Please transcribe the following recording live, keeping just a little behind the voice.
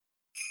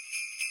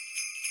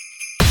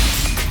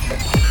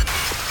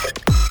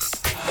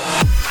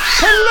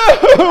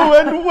Hello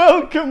and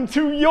welcome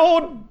to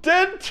You're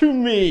Dead to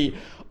Me.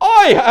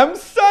 I am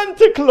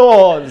Santa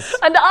Claus.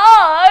 And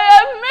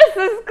I am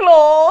Mrs.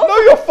 Claus. No,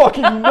 you're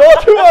fucking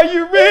not. Who are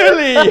you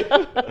really?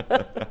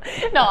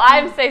 No,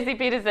 I'm Stacey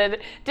Peterson.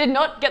 Did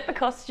not get the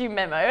costume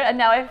memo, and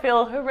now I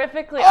feel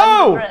horrifically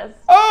underdressed.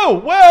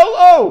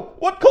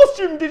 What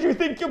costume did you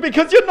think you're?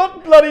 Because you're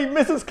not bloody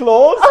Mrs.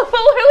 Claus. Oh,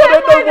 well,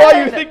 I don't know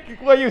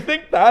why you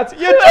think that.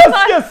 You're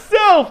just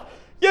yourself.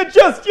 You're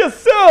just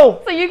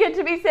yourself. So you get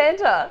to be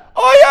Santa.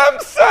 I am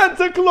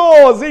Santa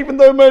Claus, even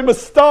though my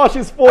moustache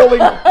is falling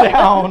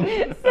down.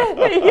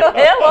 Your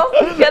hair loss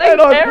is getting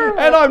terrible.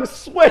 And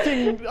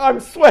I'm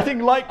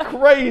sweating like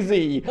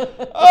crazy.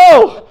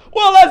 Oh,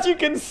 well, as you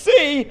can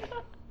see,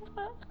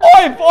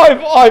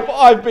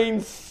 I've been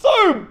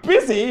so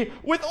busy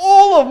with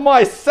all of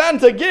my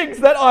Santa gigs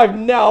that I've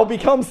now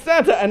become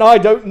Santa, and I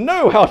don't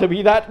know how to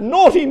be that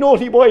naughty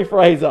boy,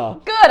 Fraser.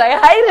 Good,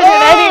 I hated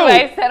him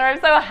anyway, Santa. I'm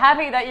so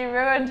happy that you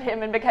ruined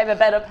him and became a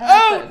better person.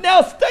 Oh,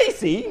 now,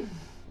 Stacey.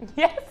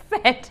 Yes,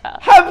 Santa.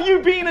 Have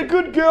you been a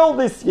good girl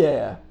this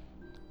year?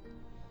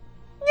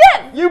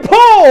 Yes. You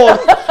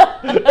paused!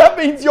 That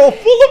means you're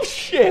full of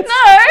shit. No,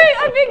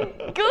 I've been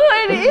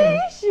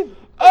good-ish.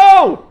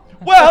 Oh,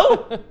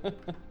 well,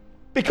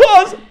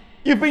 because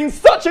you've been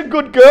such a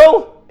good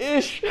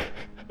girl-ish,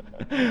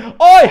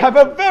 I have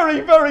a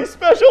very, very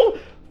special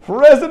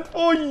present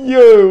for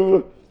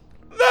you.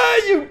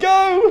 There you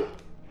go.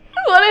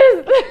 What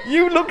is this?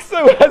 You look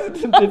so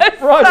hesitant. It's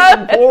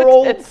frightening, poor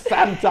old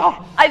Santa.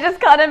 I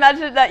just can't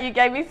imagine that you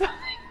gave me something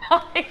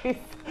nice.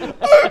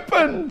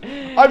 Open!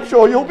 I'm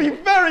sure you'll be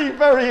very,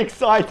 very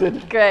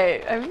excited.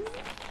 Great.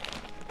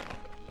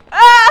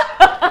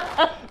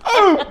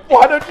 Oh,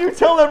 why don't you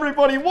tell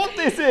everybody what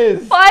this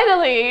is?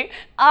 Finally,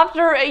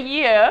 after a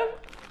year,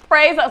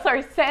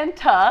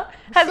 Santa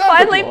has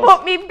finally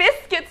put me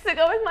biscuits to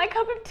go with my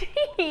cup of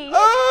tea.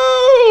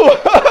 Oh!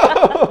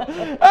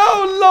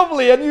 Oh,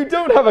 lovely. And you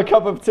don't have a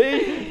cup of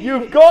tea.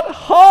 You've got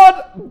hard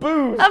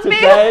booze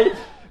today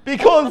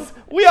because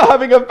we are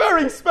having a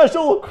very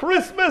special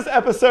Christmas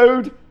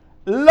episode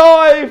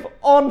live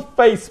on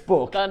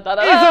Facebook. Dun, dun,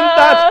 dun, Isn't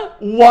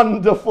that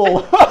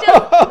wonderful?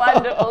 Just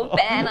wonderful,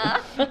 Santa.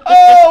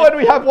 Oh, and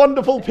we have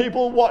wonderful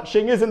people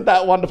watching. Isn't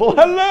that wonderful?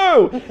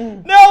 Hello.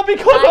 Now,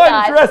 because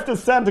I'm dressed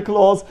as Santa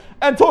Claus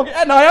and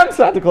I am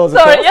Santa Claus.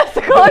 Sorry, yes,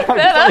 of course,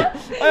 Santa.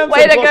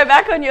 Way to go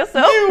back on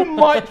yourself. You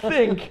might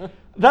think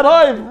that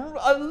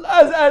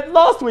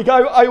last week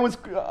I was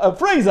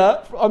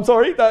Fraser. I'm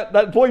sorry,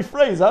 that boy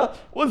Fraser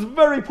was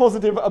very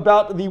positive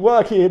about the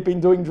work he had been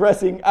doing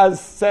dressing as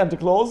Santa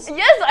Claus.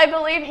 Yes, I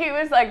believe he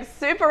was like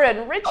super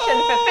and rich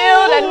and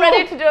fulfilled and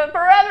ready to do it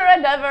forever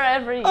and ever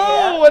every year.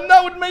 Oh, and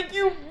that would make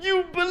you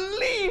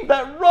believe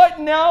that right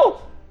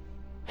now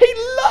he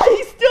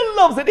still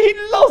loves it. He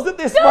loves it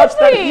this much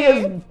that he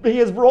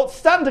has brought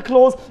Santa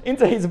Claus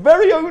into his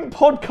very own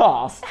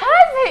podcast.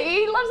 Has he?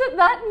 He loves it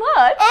that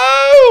much?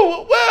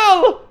 Oh,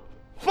 well,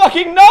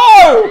 fucking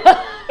no!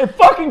 It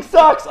fucking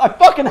sucks. I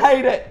fucking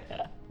hate it.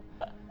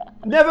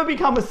 Never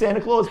become a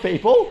Santa Claus,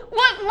 people.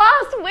 What,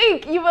 last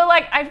week you were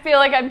like, I feel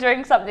like I'm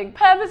doing something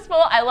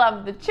purposeful. I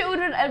love the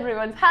children.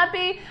 Everyone's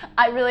happy.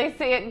 I really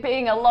see it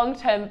being a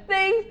long-term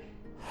thing.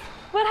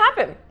 What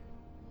happened?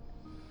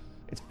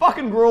 It's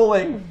fucking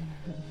grueling.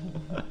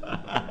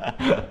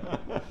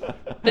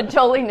 The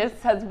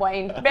jolliness has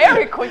waned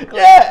very quickly.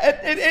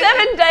 Yeah, 7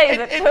 days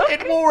it took.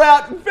 It wore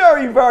out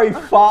very, very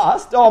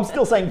fast. Oh, I'm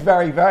still saying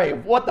very, very.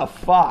 What the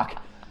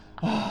fuck?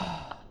 And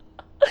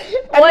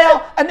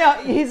now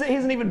here's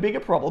an even bigger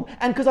problem.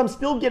 And because I'm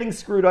still getting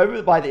screwed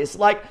over by this,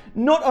 like,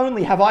 not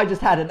only have I just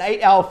had an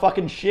 8-hour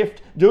fucking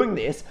shift doing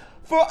this,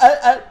 for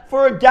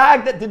a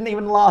gag that didn't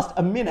even last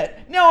a minute,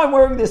 now I'm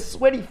wearing this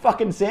sweaty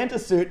fucking Santa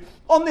suit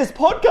on this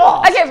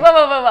podcast. Okay,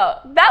 whoa.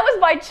 That was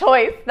my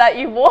choice that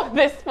you wore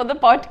this for the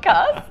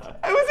podcast.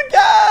 It was a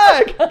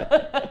gag!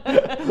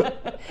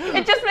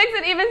 It just makes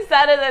it even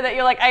sadder that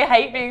you're like, I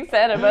hate being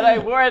Santa, but I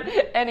wore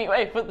it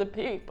anyway for the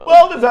people.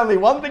 Well, there's only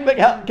one thing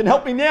that can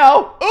help me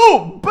now.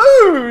 Ooh,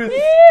 booze!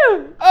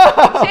 Ew.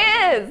 Oh,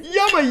 cheers!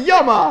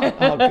 Yumma!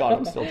 Oh, God,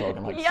 I'm still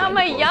talking like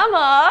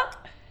Yumma!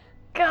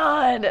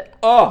 God.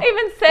 Oh,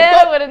 even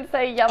Santa wouldn't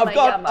say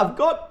yumma. I've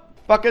got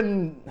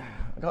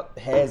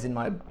hairs in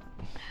my...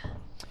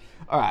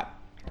 All right.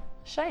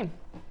 Shame.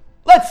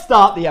 Let's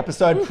start the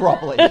episode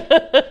properly. If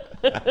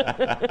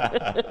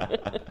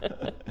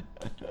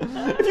you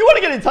want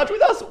to get in touch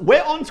with us,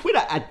 we're on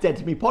Twitter at Dead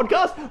to Me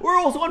Podcast. We're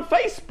also on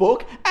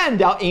Facebook,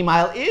 and our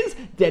email is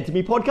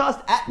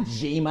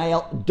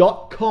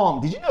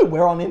deadtomepodcast@gmail.com. Did you know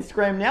we're on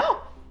Instagram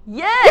now?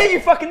 Yes. Yeah,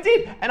 you fucking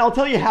did. And I'll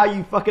tell you how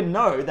you fucking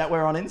know that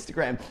we're on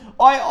Instagram.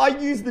 I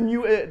use the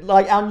new,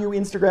 our new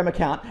Instagram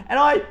account, and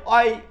I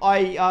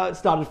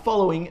started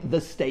following the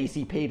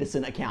Stacey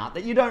Peterson account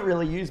that you don't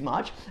really use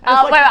much.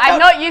 I've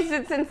not used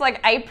it since like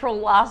April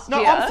last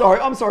year. No,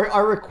 I'm sorry. I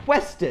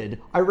requested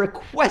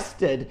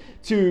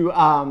to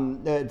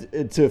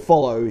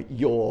follow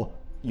your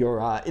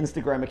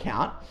Instagram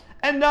account.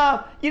 And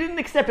you didn't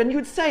accept, and you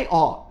would say,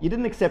 you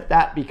didn't accept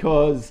that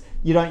because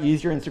you don't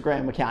use your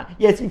Instagram account.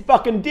 Yes, you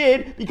fucking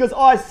did, because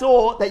I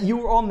saw that you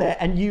were on there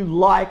and you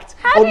liked.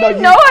 How do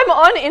you know I'm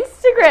on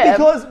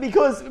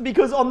Instagram?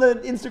 Because on the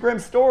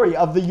Instagram story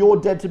of the You're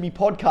Dead to Me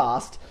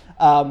podcast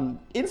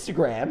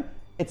Instagram,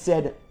 it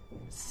said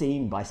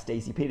seen by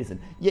Stacey Peterson.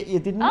 Yet you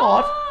did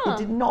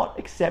not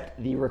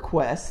accept the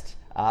request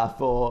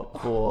for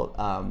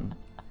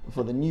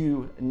the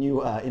new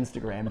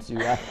Instagram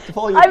to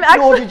follow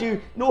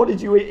you. Nor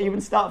did you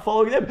even start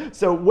following them.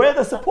 So where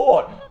the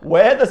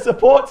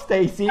support,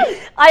 Stacey?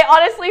 I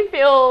honestly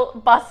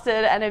feel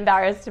busted and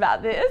embarrassed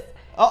about this.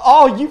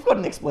 Oh, you've got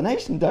an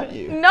explanation, don't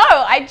you? No,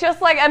 I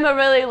just am a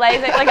really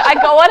lazy. I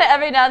go on it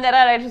every now and then,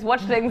 and I just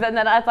watch things, and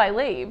then as I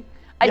leave,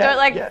 I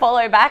don't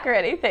follow back or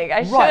anything.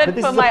 I should, right, but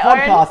this is a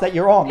podcast that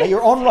you're on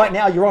right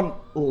now. You're on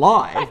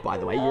live, by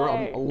the way. You're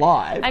on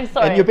live. I'm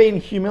sorry. And you're being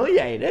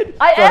humiliated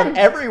from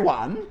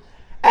everyone.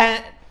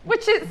 And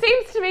which it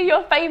seems to be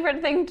your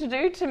favourite thing to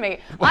do to me.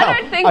 Well, I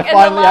don't think I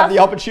finally have the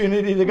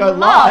opportunity to go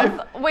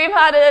live. We've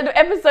had an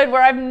episode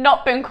where I've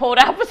not been called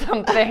out for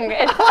something.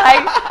 It's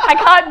like I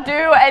can't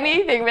do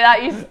anything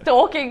without you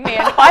stalking me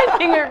and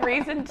finding a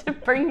reason to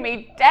bring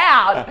me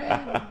down.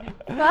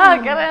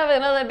 Gotta have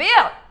another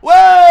beer.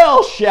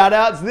 Well, shout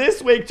outs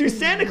this week to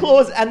Santa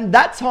Claus and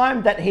that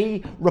time that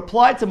he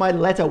replied to my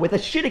letter with a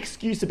shit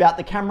excuse about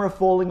the camera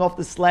falling off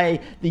the sleigh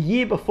the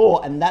year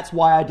before, and that's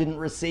why I didn't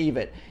receive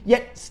it.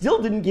 Yet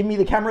still didn't give me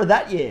the camera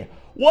that year.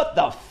 What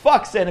the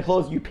fuck, Santa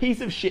Claus, you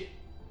piece of shit.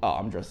 Oh,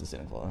 I'm dressed as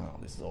Santa Claus. Oh,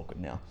 this is awkward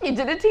now. You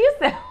did it to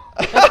yourself.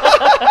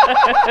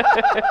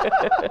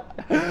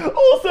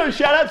 Also,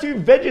 shout out to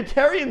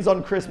vegetarians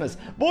on Christmas.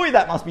 Boy,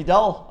 that must be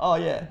dull. Oh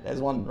yeah,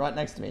 there's one right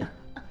next to me.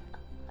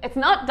 It's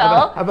not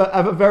dull. Have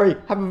a very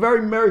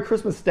Merry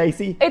Christmas,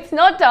 Stacey. It's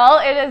not dull.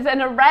 It is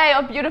an array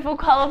of beautiful,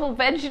 colourful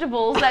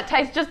vegetables that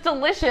taste just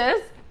delicious.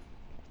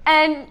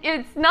 And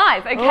it's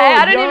nice, okay?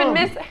 I don't even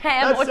miss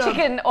ham or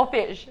chicken or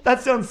fish.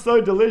 That sounds so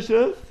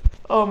delicious.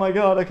 Oh my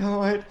god, I can't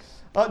wait.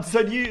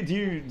 So do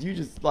you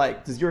just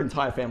does your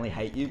entire family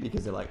hate you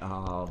because they're like,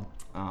 oh,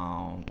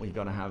 we've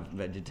got to have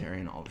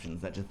vegetarian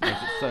options? That just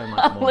makes it so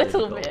much more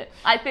difficult. A little bit.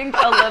 I think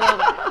a little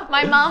bit.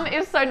 My mum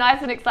is so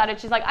nice and excited.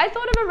 She's like, I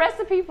thought of a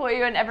recipe for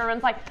you. And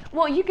everyone's like,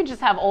 well, you can just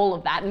have all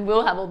of that and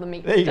we'll have all the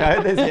meat. There you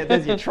go.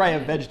 There's your tray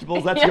of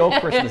vegetables. That's your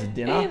Christmas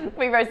dinner.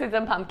 We roasted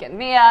some pumpkin.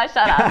 Mia,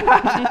 shut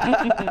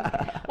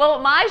up. Well,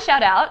 my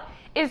shout out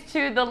is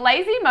to the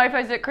lazy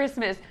mofos at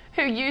Christmas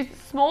who use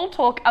small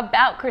talk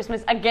about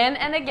Christmas again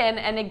and again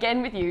and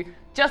again with you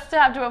just to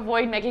have to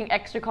avoid making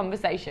extra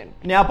conversation.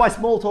 Now, by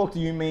small talk, do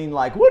you mean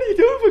what are you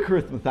doing for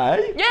Christmas,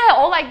 eh? Yeah,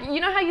 or you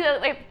know how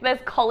there's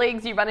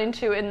colleagues you run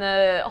into in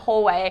the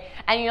hallway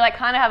and you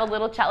kind of have a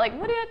little chat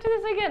what are you up to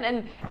this weekend?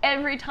 And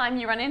every time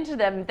you run into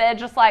them, they're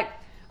just like,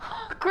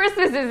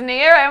 Christmas is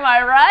near, am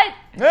I right?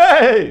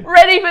 Hey!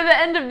 Ready for the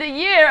end of the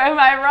year, am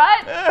I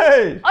right?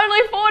 Hey!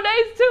 Only 4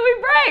 days till we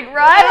break,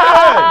 right?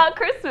 Hey!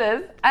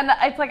 Christmas. And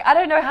it's I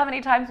don't know how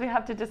many times we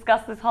have to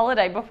discuss this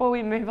holiday before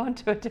we move on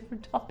to a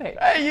different topic.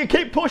 Hey, you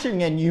keep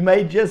pushing and you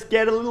may just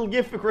get a little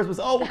gift for Christmas.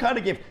 Oh, what kind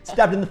of gift?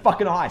 Stabbed in the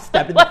fucking eye.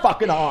 Stabbed in the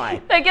fucking eye.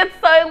 They get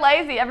so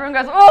lazy. Everyone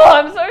goes, oh,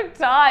 I'm so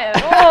tired.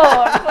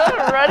 Oh, I'm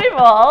so ready for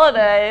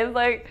holidays.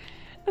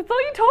 That's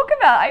all you talk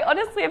about. I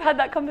honestly have had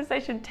that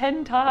conversation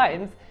 10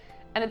 times,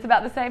 and it's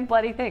about the same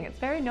bloody thing. It's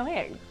very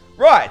annoying.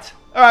 Right.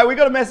 All right. We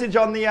got a message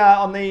on the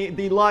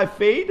live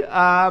feed.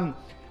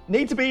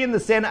 Need to be in the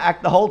Santa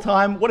act the whole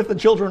time. What if the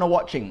children are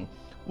watching?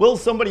 Will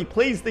somebody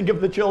please think of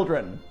the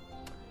children?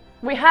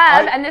 We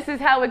have, and this is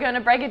how we're going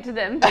to break it to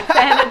them. That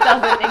Santa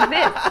doesn't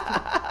exist.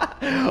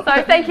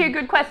 So thank you.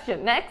 Good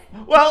question. Next.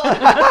 Well,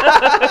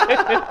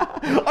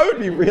 I would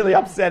be really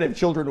upset if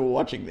children were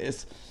watching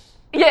this.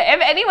 Yeah,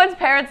 if anyone's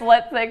parents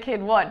lets their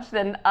kid watch,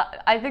 then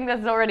I think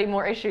there's already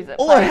more issues at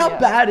play. Although, how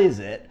bad is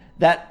it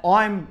that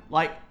I'm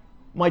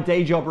my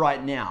day job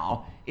right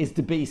now is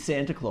to be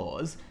Santa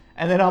Claus,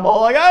 and then I'm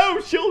all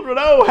oh, children,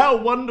 oh, how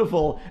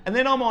wonderful. And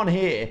then I'm on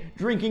here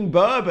drinking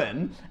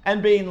bourbon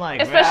and being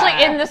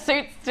especially in the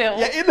suit still.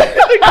 Yeah, in the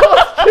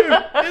costume.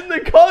 In the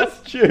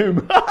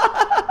costume.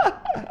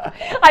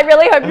 I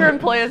really hope your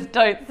employers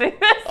don't see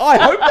this. I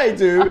hope they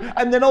do,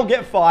 and then I'll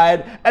get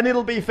fired, and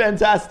it'll be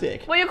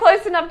fantastic. Well, you're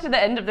close enough to the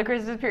end of the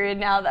Christmas period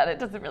now that it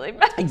doesn't really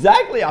matter.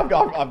 Exactly. I've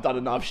done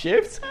enough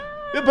shifts.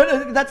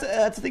 But that's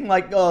the thing.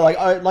 Like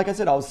I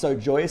said, I was so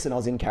joyous and I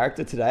was in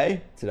character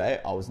today. Today,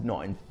 I was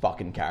not in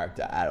fucking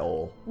character at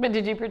all. But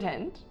did you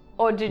pretend,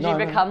 or did you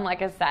become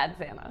like a sad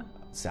Santa?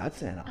 Sad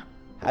Santa.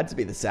 Had to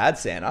be the sad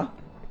Santa.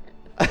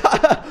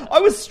 I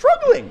was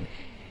struggling.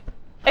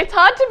 It's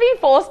hard to be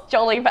forced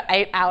jolly for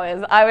 8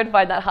 hours. I would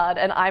find that hard,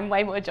 and I'm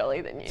way more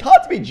jolly than you. It's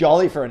hard to be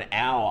jolly for an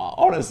hour,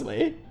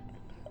 honestly.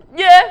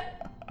 Yeah.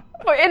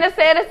 In a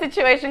Santa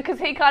situation, because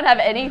he can't have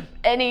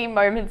any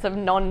moments of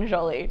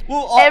non-jolly.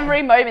 Well,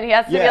 every moment he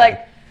has to be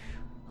like,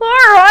 all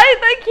right,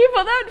 thank you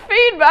for that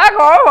feedback.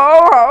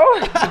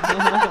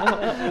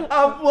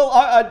 Well,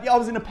 I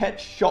was in a pet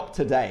shop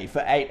today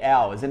for 8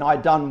 hours, and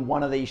I'd done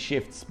one of these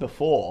shifts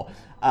before.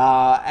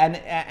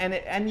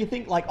 And you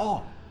think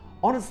oh,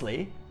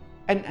 honestly,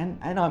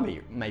 and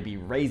I'm maybe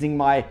raising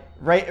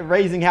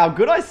how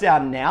good I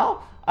sound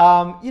now.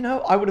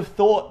 I would have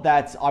thought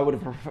that I would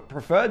have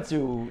preferred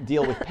to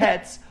deal with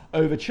pets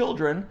over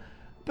children,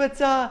 but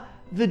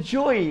the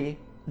joy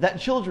that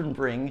children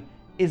bring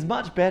is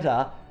much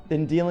better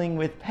than dealing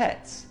with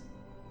pets.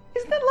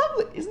 Isn't that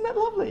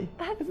lovely?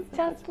 That's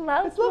just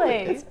lovely. It's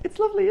lovely. It's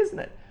lovely, isn't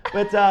it?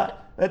 But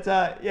the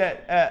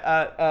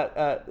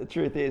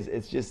truth is,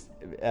 it's just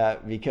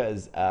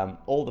because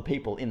all the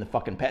people in the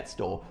fucking pet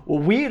store were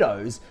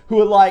weirdos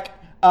who are like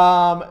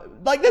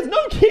there's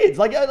no kids,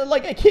 like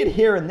a kid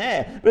here and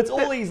there, but it's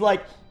all these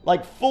like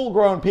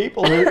full-grown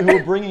people who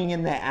are bringing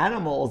in their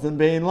animals and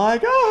being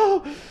like,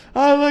 you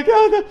say,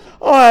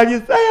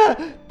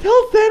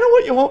 tell Santa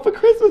what you want for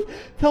Christmas.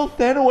 Tell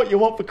Santa what you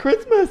want for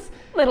Christmas.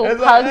 Little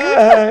It's pugs.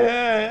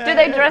 Like, Do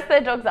they dress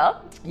their dogs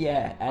up?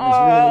 Yeah, and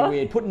it's really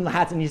weird. Putting the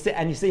hats, and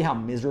you see how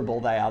miserable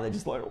they are. They're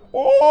just like,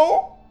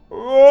 oh.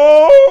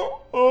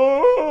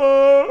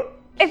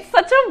 It's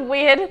such a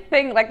weird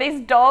thing. Like, these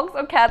dogs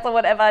or cats or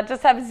whatever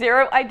just have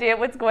zero idea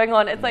what's going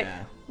on. It's like,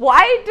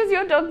 why does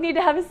your dog need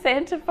to have a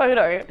Santa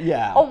photo?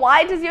 Yeah. Or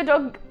why does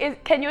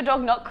can your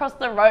dog not cross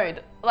the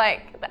road?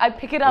 Like, I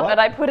pick it up and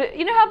I put it,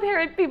 you know how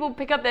people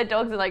pick up their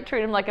dogs and like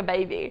treat them like a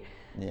baby?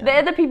 Yeah.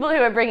 They're the people who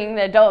are bringing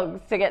their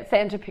dogs to get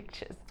Santa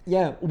pictures.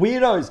 Yeah,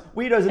 weirdos,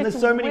 and there's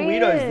so many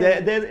weirdos.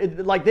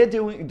 They're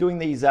doing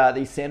these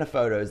Santa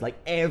photos like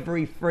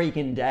every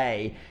freaking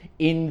day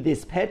in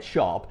this pet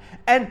shop,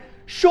 and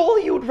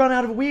surely you would run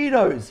out of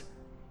weirdos.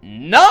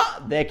 Nah,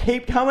 they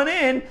keep coming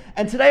in.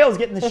 And today I was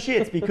getting the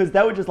shits because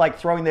they were just like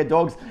throwing their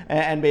dogs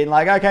and being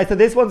like, okay, so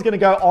this one's gonna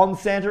go on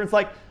Santa. It's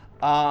like,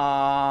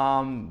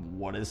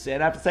 what does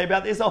Santa have to say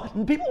about this? Oh,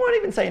 and people weren't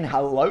even saying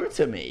hello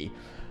to me.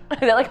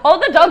 They're like,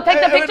 hold the dog,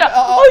 take the picture. I'd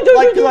always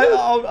be like,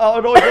 oh,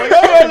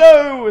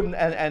 hello,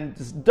 and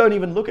just don't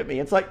even look at me.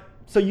 It's like,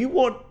 so you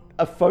want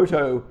a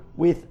photo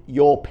with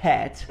your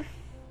pet,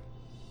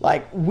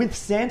 like with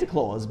Santa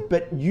Claus,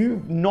 but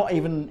you've not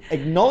even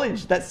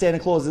acknowledged that Santa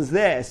Claus is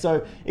there.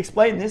 So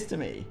explain this to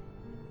me.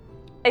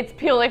 It's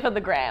purely for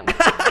the gram.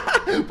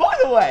 By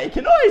the way,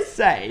 can I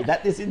say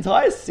that this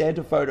entire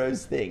Santa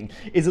photos thing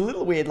is a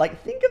little weird?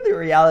 Like, think of the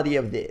reality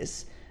of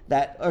this.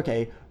 That,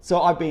 okay,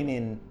 so I've been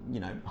in,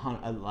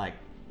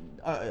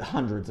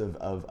 hundreds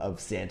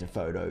of Santa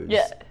photos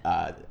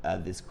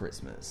this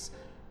Christmas.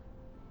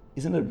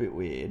 Isn't it a bit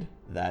weird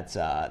that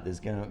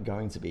there's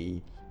going to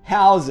be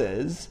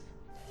houses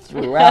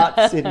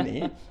throughout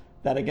Sydney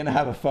that are going to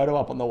have a photo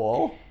up on the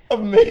wall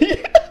of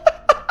me?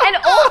 And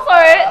also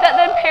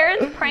that the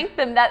parents prank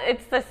them that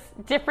it's this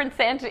different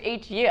Santa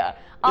each year.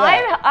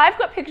 Yeah. I've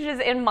got pictures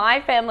in my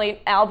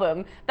family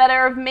album that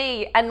are of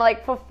me and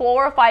like for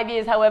 4 or 5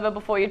 years, however,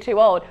 before you're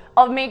too old,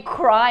 of me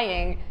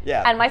crying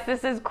and my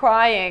sister's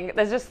crying.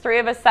 There's just 3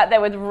 of us sat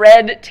there with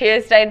red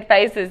tear-stained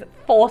faces,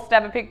 forced to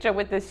have a picture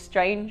with this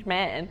strange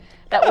man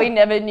that we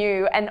never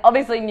knew and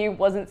obviously knew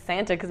wasn't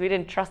Santa because we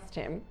didn't trust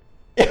him.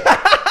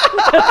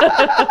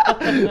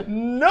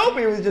 Nope,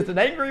 he was just an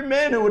angry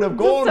man who would have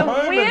gone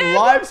home and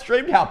live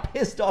streamed how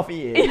pissed off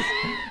he is. Here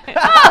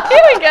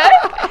we go.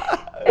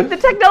 If the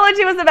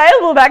technology was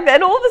available back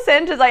then, all the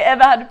Santas I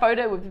ever had a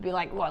photo would be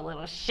like, what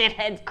little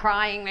shitheads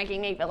crying, making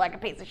me feel like a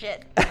piece of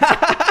shit.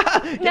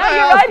 Now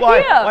you're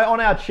right here. On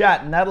our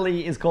chat,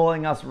 Natalie is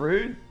calling us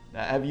rude.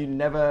 Have you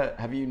never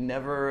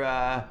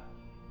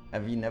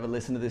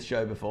listened to this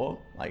show before?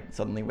 Like,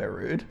 suddenly we're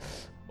rude?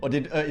 Or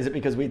is it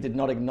because we did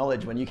not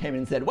acknowledge when you came in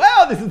and said,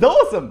 wow, this is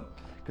awesome?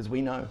 Because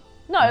we know.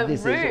 No,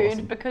 rude,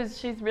 awesome. Because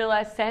she's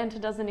realised Santa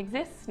doesn't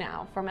exist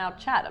now from our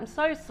chat. I'm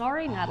so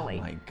sorry, Natalie.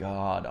 Oh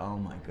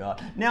my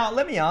God. Now,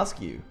 let me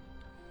ask you,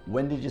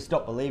 when did you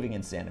stop believing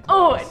in Santa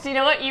Claus? Oh, do you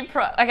know what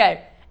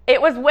okay,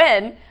 it was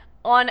when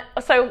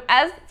so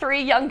as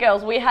 3 young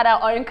girls, we had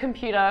our own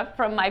computer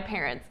from my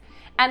parents.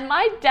 And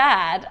my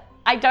dad,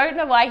 I don't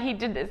know why he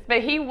did this,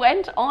 but he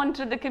went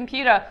onto the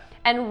computer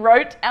and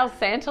wrote our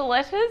Santa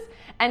letters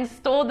and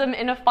stored them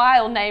in a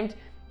file named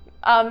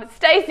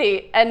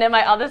Stacy and then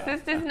my other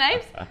sister's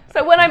names.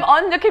 So when I'm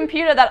on the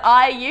computer that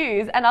I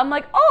use and I'm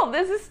like, oh,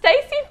 there's a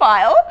Stacy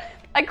file,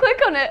 I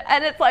click on it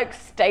and it's like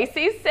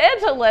Stacy's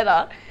Santa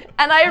letter.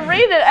 And I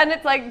read it and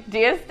it's like,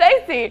 dear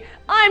Stacy,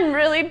 I'm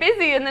really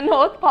busy in the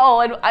North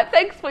Pole and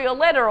thanks for your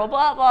letter or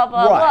blah, blah,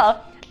 blah,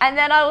 blah. And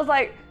then I was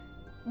like,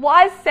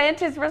 why is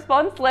Santa's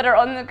response letter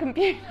on the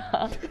computer?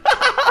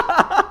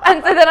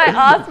 And so then I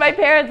asked my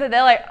parents and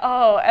they're like,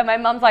 oh, and my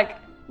mum's like,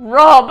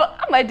 Rob,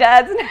 my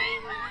dad's name.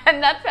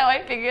 And that's how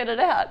I figured it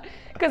out.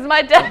 Because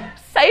my dad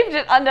saved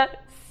it under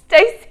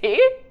Stacy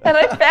and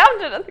I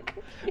found it on the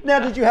computer. Now,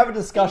 did you have a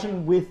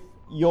discussion with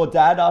your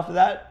dad after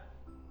that?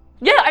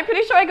 Yeah, I'm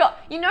pretty sure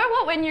you know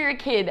what, when you're a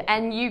kid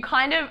and you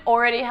kind of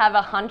already have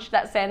a hunch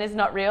that Santa's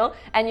not real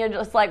and you're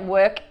just like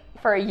work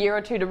for a year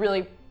or 2 to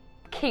really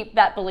keep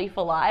that belief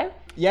alive?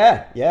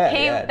 Yeah.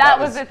 That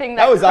was the thing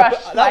that was up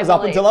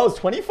until I was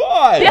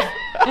 25. Yeah.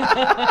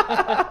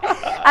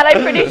 And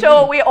I'm pretty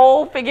sure we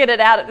all figured it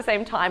out at the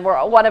same time,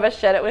 or one of us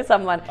shared it with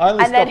someone. I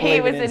only and then stopped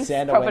he was believing in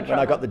Santa when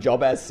I got the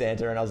job as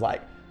Santa, and I was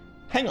like,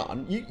 hang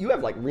on, you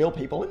have like real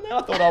people in there?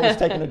 I thought I was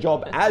taking a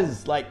job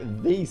as like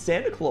the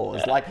Santa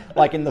Claus,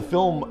 like in the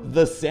film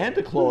The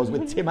Santa Claus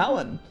with Tim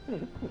Allen.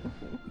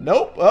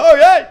 Nope.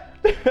 Okay.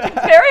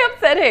 Very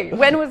upsetting.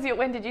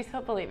 When did you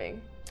stop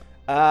believing?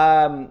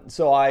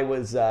 So I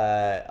was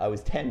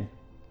 10.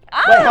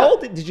 Ah! Wait, how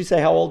old did you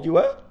say how old you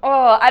were?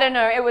 Oh, I don't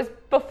know. It was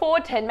before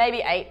 10,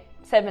 maybe 8,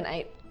 7,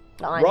 8,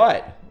 9.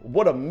 Right.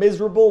 What a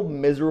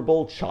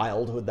miserable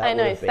childhood that I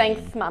know. would have been.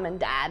 Thanks, Mum and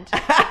Dad,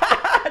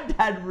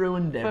 Dad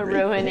ruined everything. for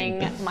ruining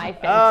my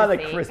fantasy. Ah, the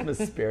Christmas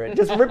spirit.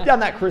 Just rip down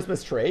that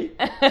Christmas tree.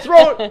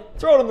 Throw it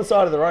on the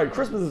side of the road.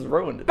 Christmas is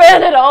ruined.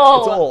 Burn it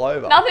all. It's all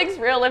over. Nothing's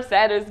real if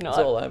Santa's not. It's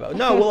all over.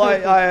 No, well,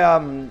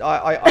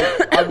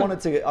 I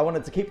wanted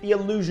to keep the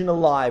illusion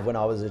alive when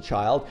I was a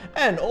child,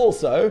 and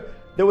also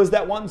there was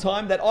that one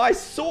time that I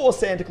saw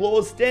Santa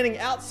Claus standing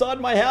outside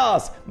my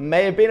house.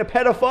 May have been a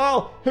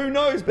pedophile, who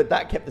knows? But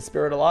that kept the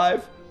spirit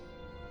alive.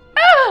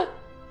 Ah,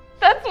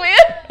 that's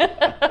weird.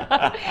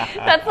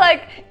 That's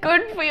like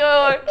good for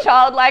your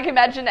childlike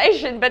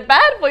imagination, but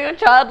bad for your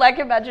childlike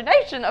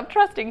imagination of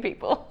trusting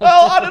people.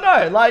 Well, I don't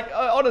know. Like,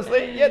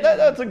 honestly, yeah,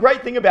 that's a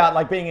great thing about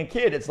like being a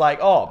kid. It's like,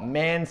 oh,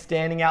 man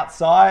standing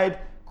outside,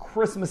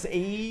 Christmas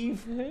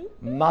Eve,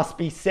 must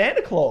be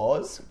Santa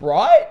Claus,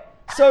 right?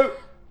 So,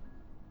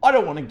 I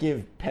don't want to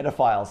give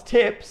pedophiles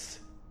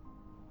tips,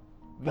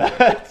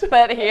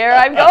 but here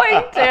I'm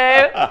going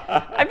to.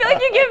 I feel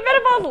like you give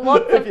pedophiles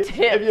lots of tips.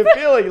 If you're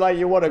feeling like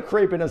you want to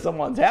creep into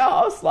someone's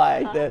house,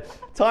 like the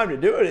time to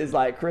do it is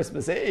like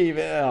Christmas Eve.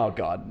 Oh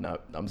God, no,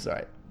 I'm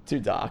sorry. Too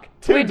dark.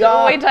 We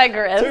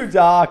digress. Too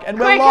dark. And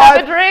Quick, we're live.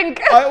 have a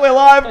drink. We're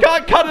live.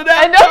 Can't cut it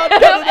out.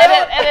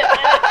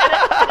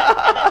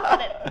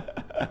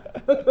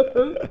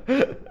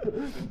 Edit.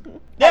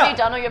 Now, Have you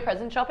done all your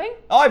present shopping?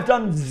 I've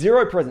done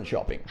 0 present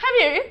shopping. Have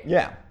you?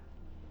 Yeah.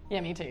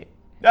 Yeah, me too.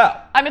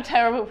 Yeah. I'm a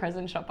terrible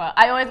present shopper.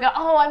 I always go,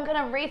 I'm going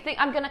to rethink.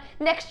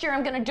 Next year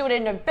I'm going to do it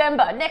in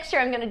November. Next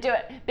year I'm going to do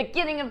it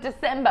beginning of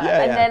December.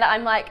 Then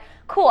I'm like,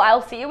 cool,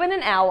 I'll see you in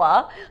an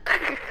hour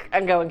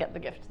and go and get the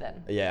gift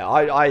then. Yeah,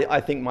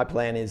 I think my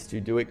plan is to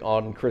do it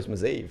on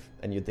Christmas Eve.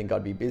 And you'd think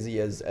I'd be busy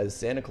as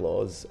Santa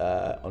Claus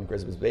on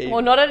Christmas Eve.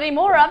 Well, not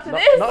anymore after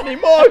this. Not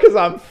anymore, because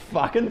I'm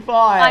fucking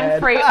fired.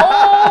 I'm free all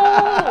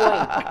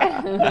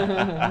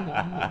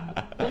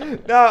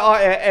week. No,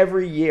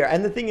 every year.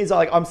 And the thing is,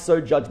 like, I'm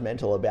so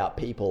judgmental about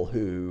people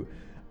who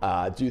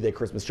do their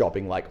Christmas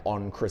shopping, like,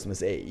 on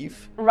Christmas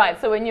Eve. Right,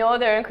 so when you're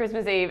there on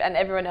Christmas Eve and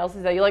everyone else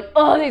is there, you're like,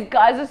 oh, these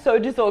guys are so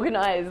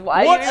disorganized.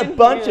 Why what are you a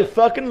bunch of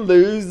fucking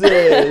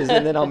losers.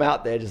 And then I'm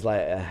out there just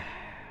like...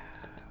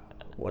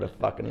 what a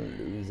fucking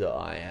loser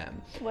I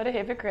am. What a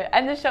hypocrite.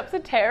 And the shops are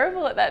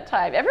terrible at that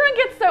time. Everyone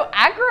gets so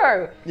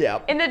aggro.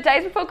 Yeah. In the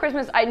days before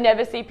Christmas, I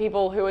never see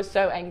people who are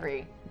so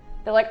angry.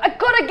 They're like, I've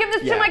got to give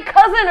this to my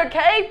cousin,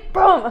 okay?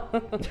 Boom.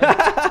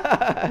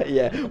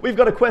 Yeah. We've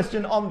got a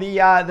question on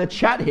the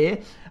chat here.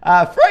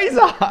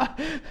 Fraser,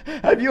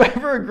 have you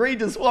ever agreed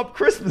to swap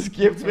Christmas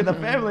gifts with a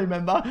family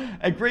member,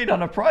 agreed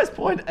on a price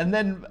point, and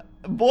then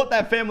bought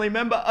that family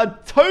member a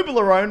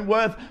Toblerone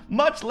worth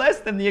much less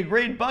than the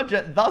agreed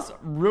budget, thus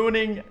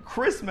ruining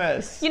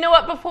Christmas? You know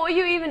what? Before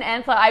you even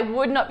answer, I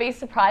would not be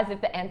surprised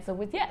if the answer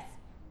was yes.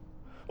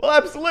 Well,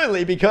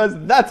 absolutely, because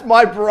that's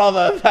my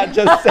brother that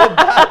just said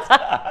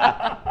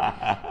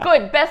that.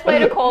 Good. Best way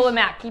to call them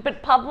out. Keep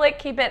it public.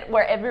 Keep it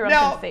where everyone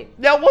can see.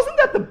 Now, wasn't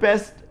that the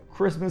best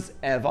Christmas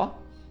ever?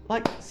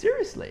 Like,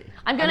 seriously.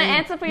 I'm going to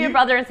answer for your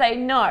brother and say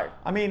no.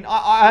 I mean,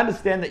 I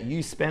understand that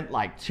you spent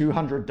like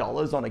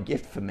 $200 on a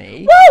gift for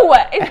me. Whoa!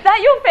 Is that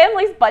your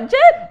family's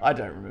budget? I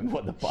don't remember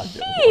what the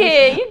budget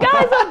Yeah, was. you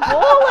guys are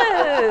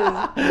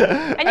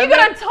ballers. And you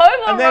got a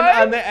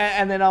Toblerone.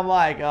 And then I'm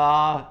like,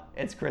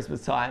 it's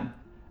Christmas time.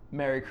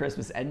 Merry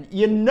Christmas. And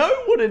you know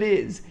what it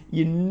is.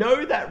 You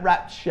know that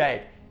wrapped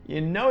shape. You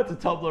know it's a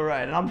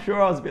Toblerone. And I'm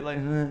sure I was a bit like,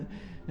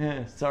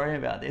 sorry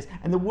about this.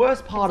 And the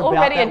worst part about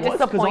that was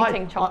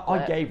disappointing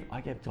chocolate.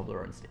 I gave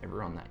Toblerones to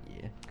everyone that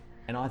year,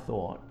 and I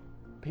thought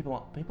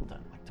people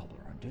don't like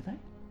Toblerone, do they?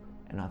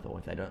 And I thought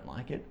if they don't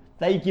like it,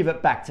 they give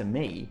it back to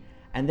me,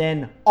 and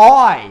then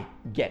I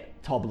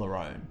get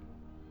Toblerone.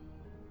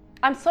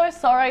 I'm so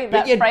sorry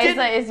that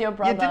Fraser is your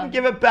brother. You didn't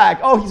give it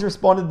back. Oh, he's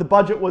responded. The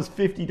budget was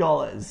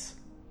 $50.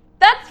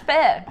 That's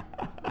fair.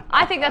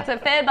 I think that's a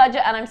fair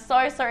budget, and I'm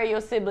so sorry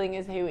your sibling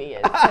is who he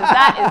is, because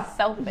that is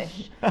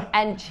selfish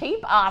and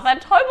cheap ass.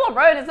 And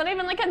Toblerone is not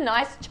even like a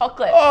nice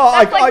chocolate. Oh,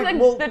 that's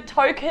the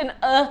token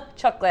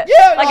chocolate.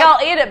 Yeah, I'll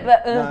eat it,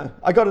 but No,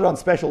 I got it on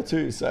special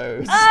too, so...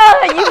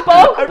 you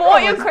both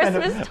bought your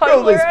Christmas Toblerone?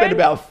 Probably spent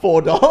about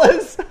 $4.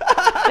 This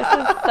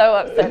is so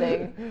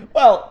upsetting.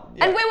 Well...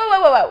 Yeah. And wait.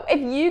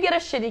 If you get a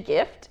shitty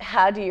gift,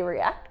 how do you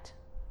react?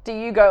 Do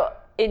you go...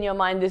 in your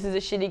mind, this is a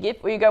shitty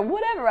gift, or you go,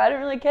 whatever, I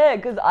don't really care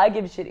because I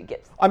give shitty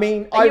gifts? I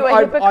mean,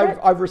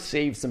 I've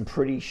received some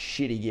pretty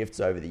shitty gifts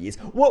over the years.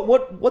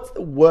 What's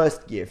the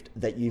worst gift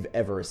that you've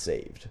ever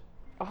received?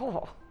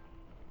 Oh,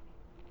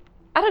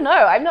 I don't know.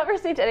 I've not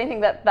received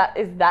anything that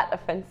is that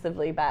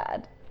offensively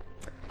bad.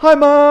 Hi,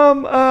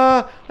 Mom.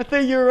 I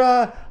think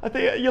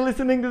you're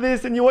listening to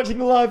this and you're watching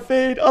the live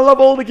feed. I love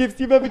all the gifts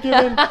you've ever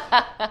given.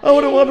 Oh,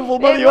 what a wonderful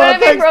mother you are. It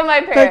would have been from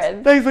my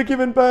parents. Thanks for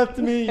giving birth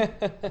to me.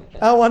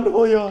 How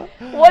wonderful you are.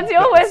 What's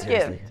your worst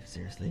gift?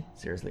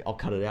 Seriously. I'll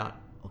cut it out.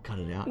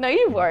 No,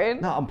 you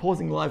won't. No, I'm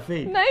pausing the live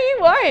feed. No, you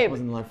won't.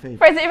 Pausing the live feed.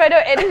 Fraser, if I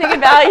know anything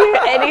about you,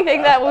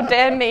 anything that will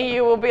damn me,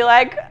 you will be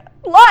like,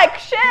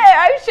 share.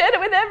 I've shared it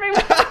with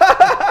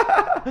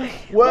everyone.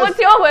 What's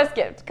your worst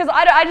gift? Because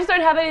I just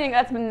don't have anything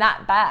that's been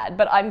that bad,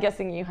 but I'm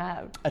guessing you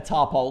have. A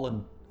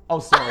tarpaulin. Oh,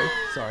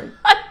 sorry.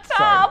 A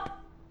tarp.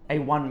 A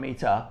 1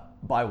 meter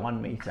by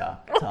 1 meter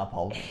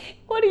tarpaulin.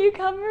 What are you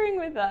covering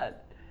with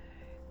that?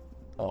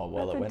 Oh,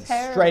 well, That's it went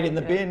terrible straight in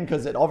the gift. bin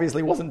because it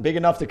obviously wasn't big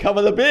enough to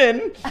cover the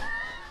bin.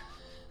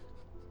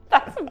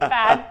 That's a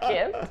bad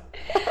gift.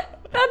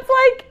 That's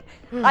like,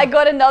 I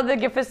got another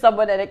gift for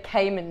someone and it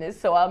came in this,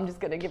 so I'm just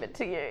going to give it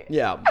to you.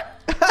 Yeah.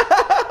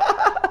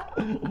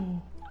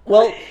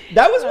 Well,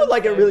 that was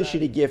like a really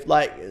shitty gift.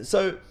 Like,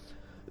 so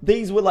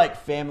these were like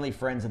family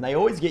friends and they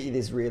always get you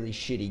this really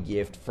shitty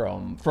gift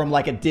from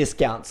like a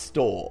discount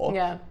store.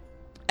 Yeah.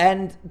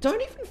 And don't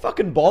even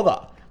fucking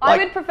bother. I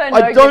would prefer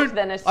no gift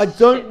than a I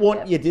don't shit want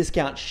gift. your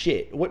discount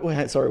shit.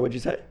 Sorry, what'd you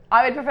say?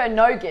 I would prefer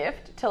no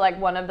gift to like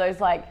one of those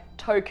like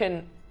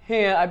token,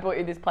 here, I bought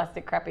you this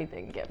plastic crappy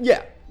thing gift.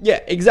 Yeah,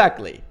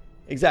 exactly.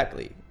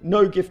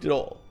 No gift at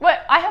all. Well,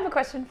 I have a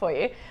question for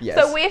you. Yes.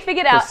 So we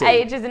figured out Proceed.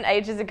 ages and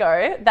ages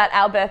ago that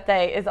our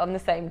birthday is on the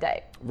same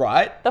day,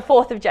 Right? the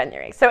 4th of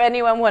January. So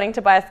anyone wanting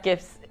to buy us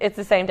gifts, it's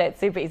the same day. It's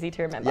super easy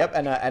to remember. Yep,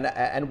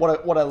 and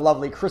what a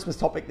lovely Christmas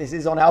topic this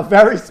is on our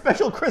very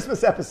special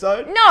Christmas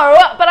episode. No,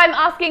 but I'm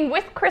asking,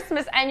 with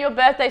Christmas and your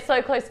birthday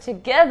so close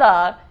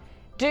together,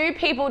 do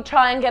people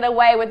try and get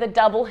away with a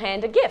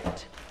double-handed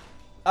gift?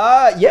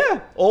 Yeah,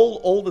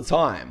 all the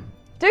time.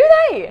 Do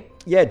they?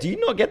 Yeah, do you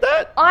not get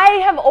that? I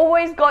have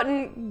always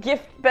gotten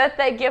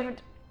birthday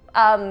gift,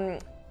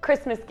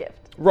 Christmas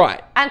gift.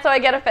 Right. And so I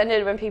get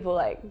offended when people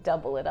like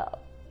double it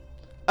up.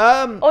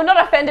 Or Or not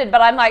offended,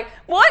 but I'm like,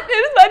 what? It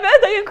was my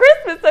birthday and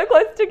Christmas so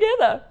close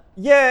together.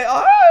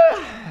 yeah,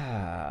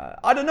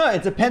 I don't know.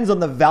 It depends on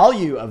the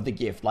value of the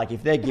gift. Like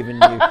if they're giving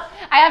you, I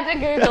have to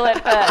Google it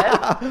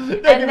first.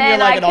 they're giving you then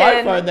like an I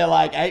can- iPhone. They're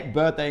like, hey,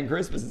 birthday and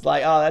Christmas. It's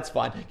like, oh, that's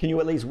fine. Can you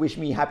at least wish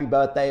me happy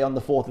birthday on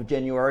the 4th of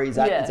January? Is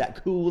that Yeah. is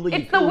that cool? Are you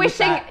It's the cool with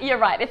wishing, that? you're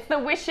right. It's the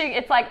wishing.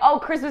 It's like, oh,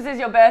 Christmas is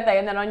your birthday.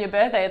 And then on your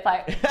birthday, it's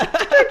like,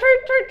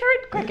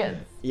 treat,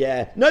 crickets.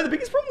 Yeah. No, the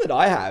biggest problem that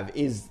I have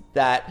is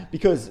that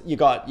because you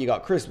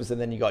got Christmas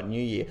and then you got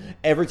New Year.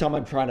 Every time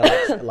I'm trying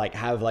to like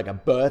have like a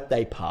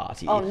birthday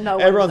party, Oh, no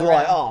one's everyone's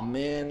like, around. oh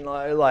man,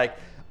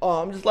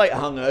 I'm just like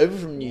hungover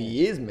from New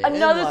Year's, man.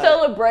 Another Like,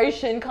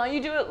 celebration. Can't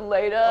you do it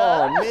later?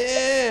 Oh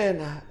man,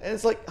 and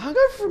it's like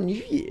hungover from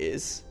New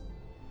Year's.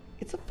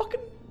 It's a fucking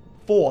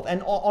 4th,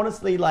 and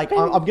honestly, like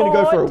I'm gonna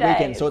go for a 4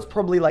 weekend, days. so it's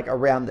probably like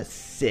around the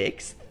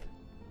 6th.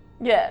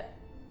 Yeah.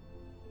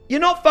 You're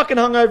not fucking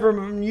hungover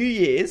from New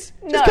Year's.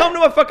 No. Just come to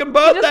my fucking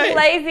birthday. just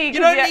lazy You 'cause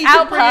don't you're need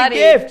out to bring partying. a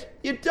gift.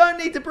 You don't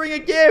need to bring a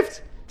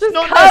gift. It's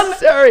not Come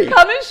necessary.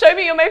 and show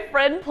me you're my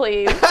friend,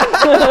 please.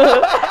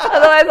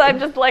 Otherwise, I'm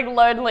just like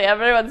lonely.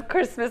 Everyone's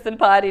Christmas and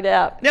partied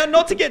out. Now,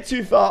 not to get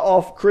too far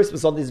off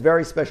Christmas on this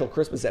very special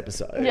Christmas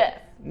episode. Yeah.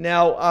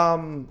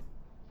 Now,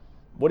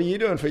 what are you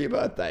doing for your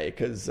birthday?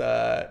 Because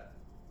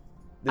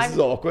this is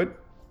awkward.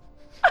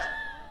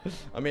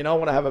 I mean, I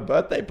want to have a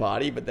birthday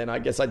party, but then I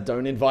guess I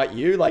don't invite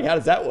you. Like, how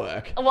does that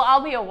work? Well,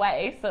 I'll be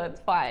away, so it's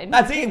fine.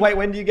 That's it. Wait,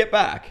 when do you get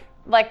back?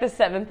 Like the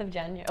 7th of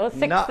January or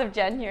 6th No. of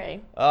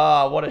January.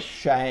 Oh, what a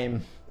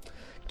shame.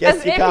 Guess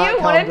As you if can't you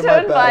come wanted to to my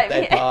invite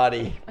birthday me.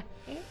 party.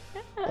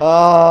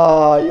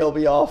 Oh, you'll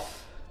be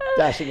off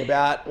dashing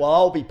about. Well,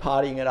 I'll be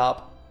partying it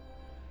up.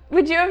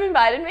 Would you have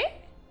invited me?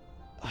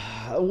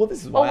 Well,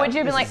 this is Or why would you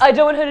have been this like, is- I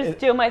don't want her to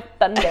steal my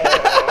thunder?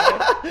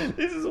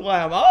 This is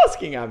why I'm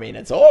asking. I mean,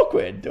 it's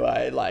awkward. Do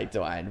I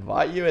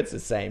invite you? It's the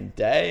same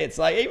day. It's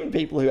like even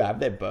people who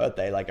have their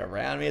birthday like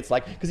around me. It's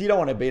like because you don't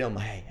want to beat them.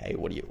 Like, hey,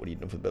 what are you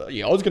doing for the birthday?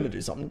 Yeah, I was going to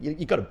do something.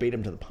 You got to beat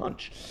them to the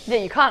punch. Yeah,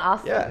 you can't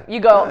ask Yeah. them. You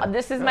go, Yeah.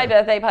 this is my Yeah.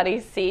 birthday party.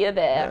 See you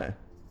there.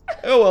 Yeah.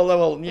 Oh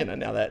well. You know,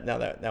 now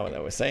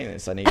that we're saying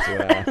this, I need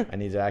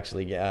to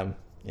actually get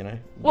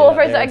Well, out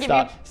first there I and give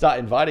you start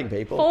inviting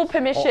people. full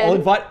permission. I'll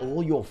invite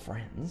all your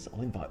friends.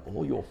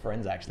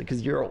 Actually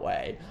because you're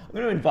away. I'm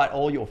going to invite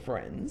all your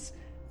friends.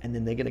 And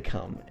then they're going to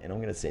come and I'm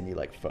going to send you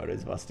like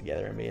photos of us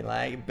together and being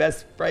like,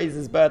 best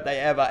Fraser's birthday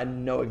ever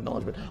and no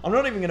acknowledgement. I'm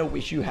not even going to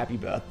wish you happy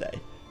birthday.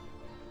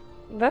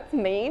 That's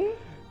mean.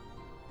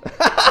 Yes!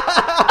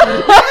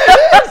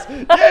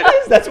 Yeah,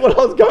 it is. That's what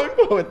I was going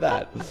for with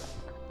that.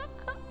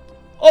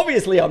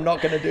 Obviously, I'm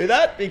not going to do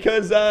that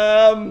because,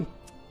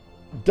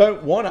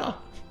 don't wanna.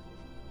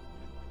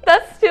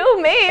 That's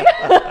still mean.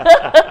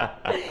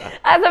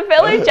 As a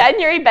fellow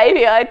January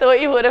baby, I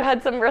thought you would have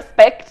had some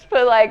respect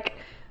for like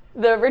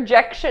the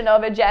rejection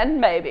of a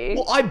Jan baby.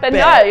 Well, I but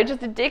bet- no, you're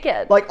just a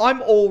dickhead. Like,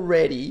 I'm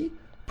already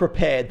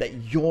prepared that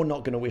you're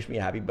not going to wish me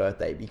a happy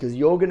birthday because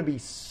you're going to be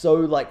so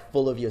like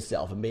full of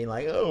yourself and being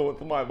like, oh,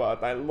 it's my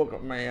birthday. Look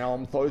at me.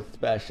 I'm so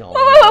special.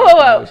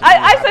 Whoa.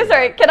 I'm so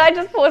sorry. Can I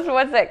just pause for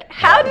 1 sec?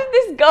 How did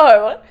this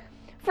go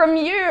from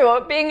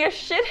you being a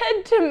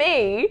shithead to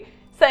me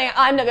saying,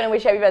 I'm not going to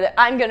wish you happy birthday,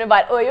 I'm going to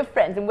invite all your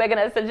friends and we're going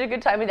to have such a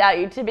good time without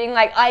you, to being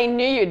like, I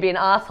knew you'd be an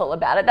asshole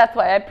about it. That's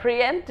why I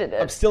preempted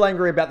it. I'm still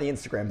angry about the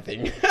Instagram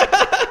thing.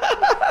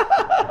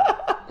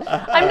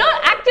 I'm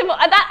not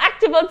that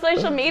active on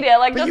social media.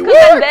 Like, But just you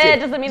because were I'm there active.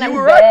 doesn't mean You I'm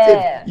were there.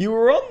 active. You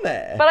were on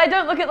there. But I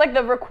don't look at like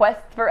the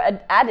request for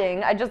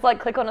adding. I just like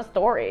click on a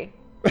story.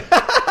 All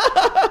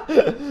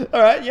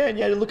right,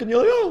 yeah, look and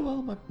you're like, oh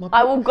well, my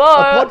I will go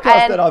a podcast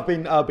and- that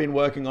I've been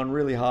working on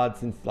really hard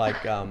since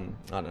like I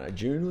don't know,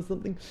 June or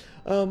something.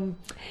 Yeah,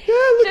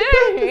 look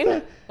June?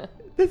 at that.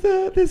 There's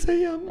an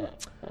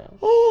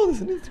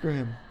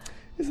Instagram.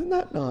 Isn't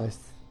that nice?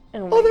 Oh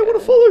my They want God.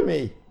 to follow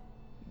me.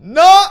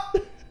 No.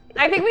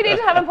 I think we need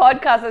to have a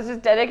podcast that's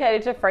just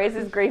dedicated to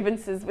Fraser's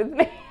grievances with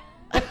me.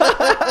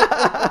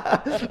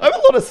 I have a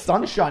lot of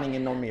sun shining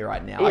in on me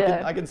right now.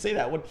 Yeah. I can see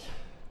that.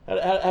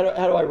 How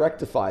do I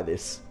rectify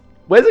this?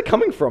 Where's it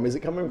coming from? Is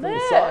it coming from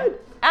the side?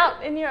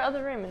 Out in your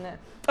other room in there.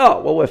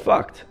 Oh, well, we're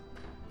fucked.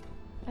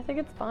 I think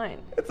it's fine.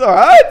 It's all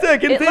right. I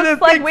can It see looks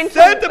this like big winter.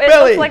 Santa It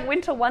belly. looks like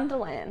Winter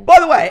Wonderland. By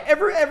the way,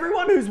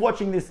 everyone who's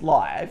watching this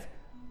live,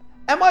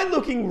 am I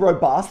looking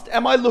robust?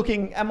 Am I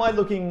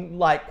looking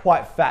like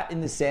quite fat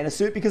in this Santa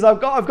suit? Because I've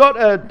got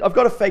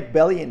a fake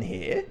belly in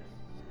here.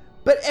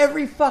 But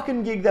every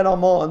fucking gig that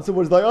I'm on,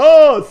 someone's like,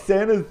 "Oh,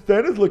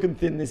 Santa's looking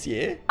thin this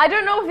year." I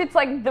don't know if it's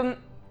like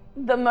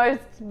the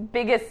most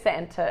biggest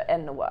Santa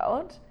in the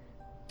world.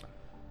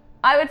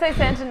 I would say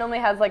Santa normally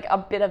has like a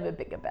bit of a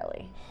bigger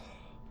belly.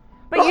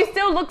 But you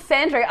still look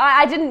Santa.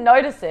 I didn't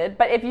notice it,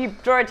 but if you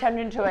draw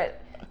attention to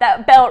it,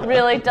 that belt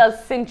really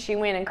does cinch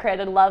you in and create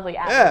a lovely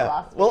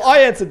hourglass. Yeah. Well, I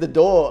answered the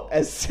door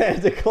as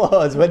Santa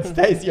Claus when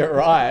Stacey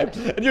arrived,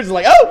 and you're just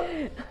like, "Oh,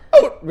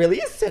 it really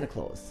is Santa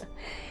Claus."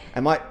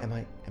 Am I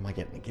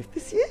getting a gift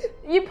this year?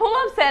 You pull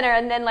up Santa,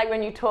 and then like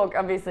when you talk,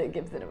 obviously it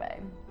gives it away.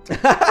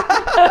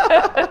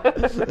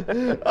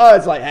 Oh,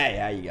 it's like, "Hey,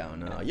 how you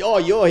going? Oh,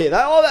 you're here.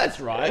 Oh, that's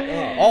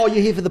right. Oh,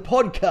 you're here for the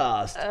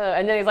podcast.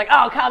 And then he's like,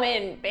 "Oh, come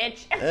in,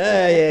 bitch."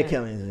 Yeah,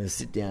 come in.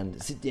 Sit down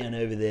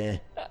over there.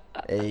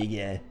 There you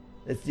go.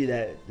 Let's do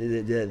that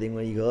thing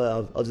where you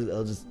go, I'll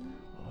just.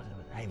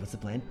 Hey, what's the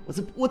plan?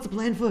 What's the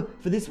plan for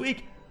this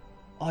week?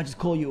 Oh, I just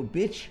call you a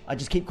bitch. I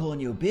just keep calling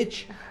you a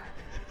bitch.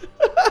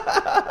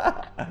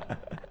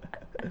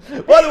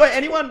 By the way,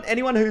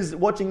 anyone who's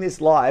watching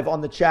this live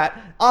on the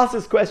chat, ask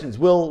us questions.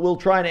 We'll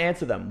try and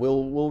answer them.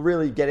 We'll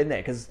really get in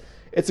there because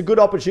it's a good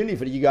opportunity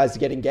for you guys to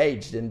get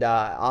engaged and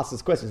ask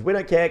us questions. We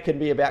don't care. It can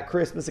be about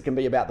Christmas. It can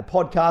be about the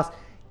podcast.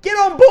 Get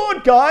on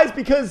board, guys,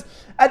 because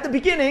at the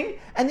beginning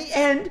and the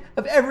end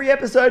of every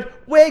episode,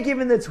 we're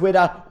given the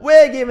Twitter,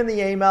 we're given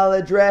the email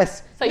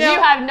address. So you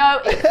have no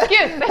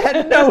excuse.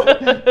 And no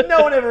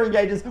one ever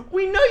engages.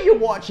 We know you're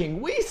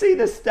watching. We see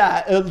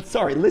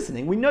the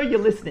listening. We know you're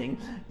listening.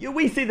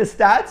 We see the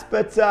stats,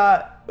 but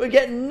we're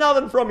getting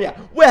nothing from you.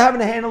 We're having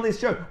to handle this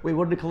show. We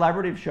wanted a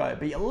collaborative show,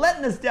 but you're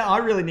letting us down. I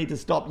really need to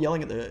stop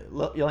yelling at the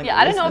Yeah,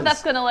 I don't know if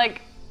that's going to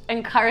like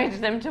encourage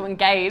them to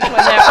engage when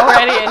they're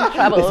already in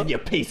trouble. Listen, you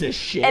piece of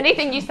shit.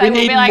 Anything you say We will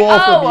need be like, more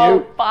from oh, well,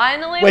 you.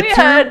 finally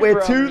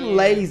We're too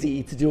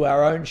lazy to do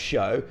our own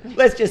show.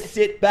 Let's just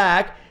sit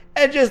back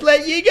and just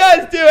let you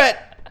guys do it.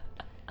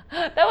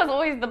 That was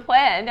always the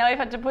plan. Now we've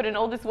had to put in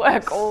all this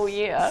work all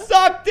year.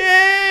 Sucked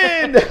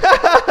in!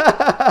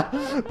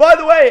 By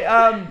the way,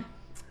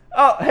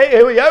 oh, hey,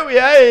 here we go.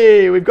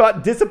 Hey, we've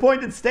got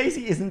disappointed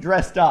Stacey isn't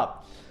dressed up.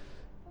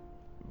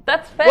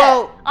 That's fair.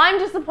 Well- I'm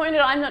disappointed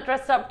I'm not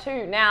dressed up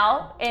too.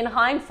 Now, in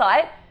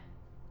hindsight,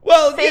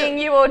 Well, seeing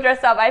you all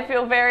dressed up, I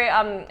feel very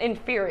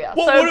inferior.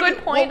 Well, so good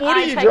point. What are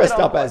I you take dressed it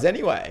on up board. as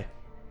anyway?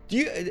 Do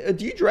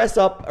you dress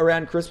up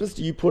around Christmas?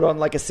 Do you put on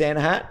like a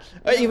Santa hat?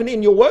 Or even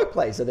in your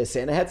workplace, are there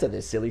Santa hats? Are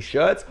there silly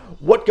shirts?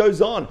 What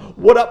goes on?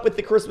 What up with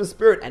the Christmas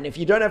spirit? And if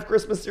you don't have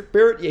Christmas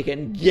spirit, you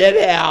can get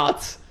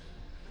out.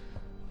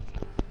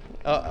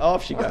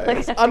 Off she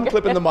goes.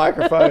 Unclipping the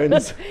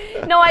microphones.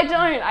 No, I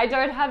don't. I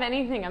don't have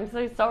anything. I'm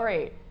so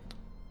sorry.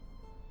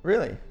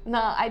 Really?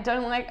 No, I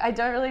don't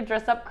really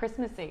dress up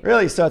Christmassy.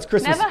 Really? So it's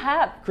Christmas. Never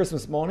have.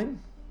 Christmas morning.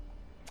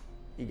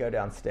 You go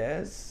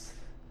downstairs.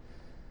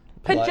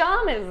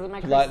 Pajamas are my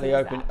Politely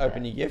Christmas outfit.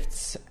 open your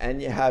gifts,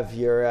 and you have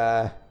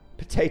your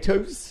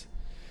potatoes,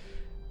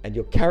 and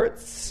your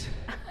carrots,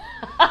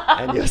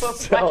 and your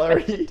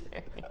celery.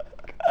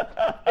 What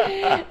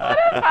a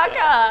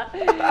fucker.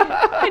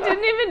 I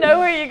didn't even know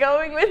where you're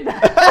going with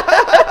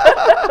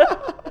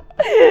that.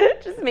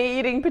 Just me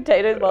eating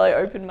potatoes while I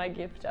open my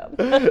gift up.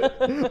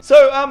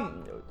 So,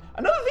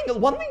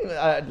 one thing,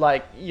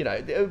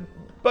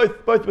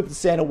 both with the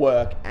Santa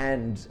work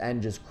and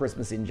just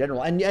Christmas in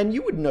general, and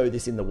you would know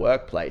this in the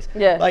workplace.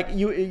 Yeah. Like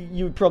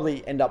you would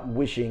probably end up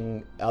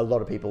wishing a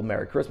lot of people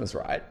Merry Christmas,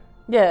 right?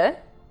 Yeah.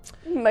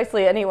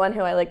 Mostly anyone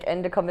who I like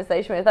end a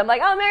conversation with, I'm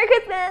like, oh, Merry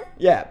Christmas.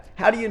 Yeah.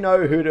 How do you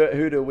know who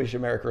to wish a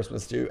Merry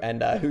Christmas to,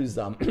 and who's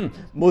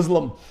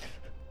Muslim,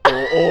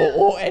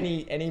 or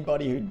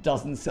anybody who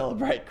doesn't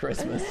celebrate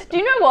Christmas? Do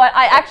you know what?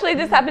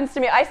 This happens to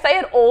me. I say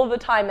it all the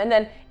time, and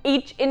then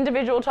each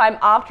individual time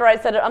after I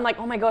said it, I'm like,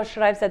 oh my gosh,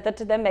 should I have said that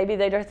to them? Maybe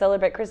they don't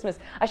celebrate Christmas.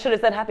 I should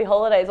have said Happy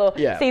Holidays or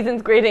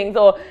Season's Greetings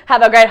or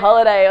Have a Great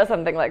Holiday or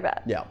something like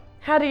that. Yeah.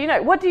 How do you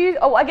know? What do you...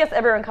 Oh, I guess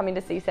everyone coming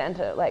to see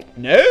Santa,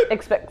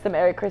 expects a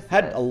Merry Christmas.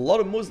 Had a lot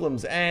of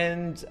Muslims,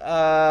 and...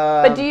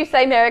 But do you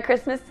say Merry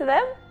Christmas to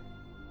them?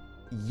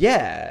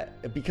 Yeah,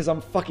 because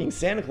I'm fucking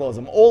Santa Claus.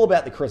 I'm all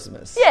about the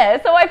Christmas.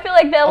 Yeah, so I feel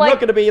like they're I'm not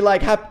going to be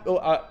like, happy...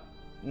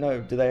 no,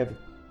 do they have a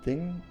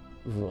thing?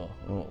 But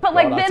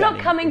they're not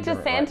coming to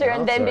Santa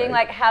and then being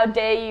like, how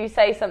dare you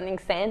say something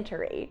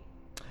Santa-y?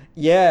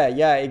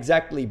 Yeah,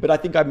 exactly. But I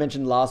think I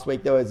mentioned last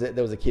week there was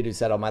a kid who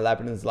sat on my lap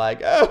and was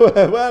like,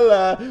 oh,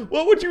 well,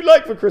 what would you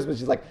like for Christmas?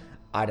 She's like,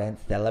 I don't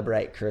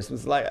celebrate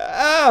Christmas. Like,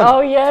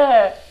 oh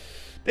yeah,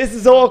 this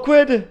is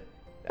awkward.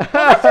 Well,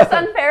 that's just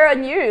unfair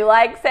on you.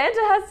 Like,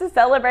 Santa has to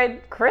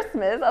celebrate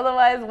Christmas,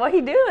 otherwise, what are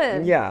you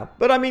doing? Yeah,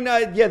 but I mean,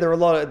 there are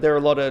a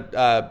lot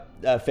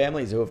of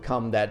families who have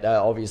come that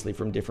obviously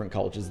from different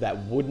cultures that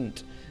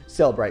wouldn't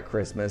celebrate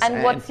Christmas.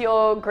 And what's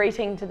your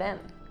greeting to them?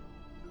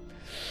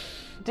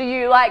 Do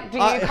you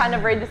kind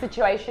of read the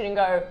situation and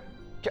go?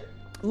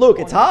 Look,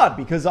 it's hard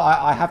because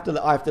I have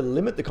to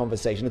limit the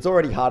conversation. It's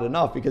already hard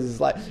enough because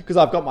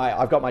I've got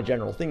my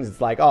general things. It's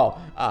like, are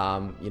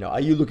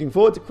you looking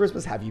forward to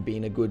Christmas? Have you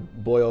been a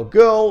good boy or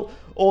girl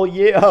all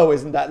year? Oh,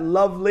 isn't that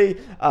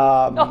lovely?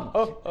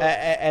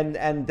 And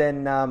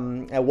then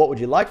what would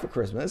you like for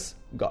Christmas?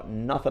 Got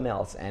nothing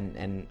else,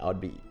 and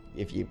I'd be,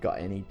 if you've got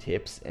any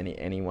tips,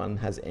 anyone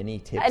has any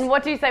tips. And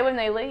what do you say when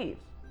they leave?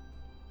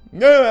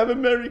 No, have a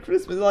Merry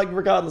Christmas, like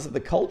regardless of the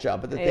culture.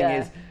 But the thing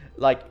is,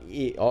 like,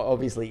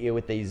 obviously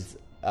with these,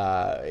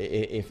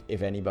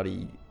 if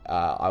anybody,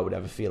 I would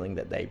have a feeling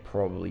that they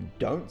probably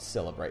don't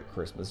celebrate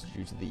Christmas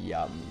due to the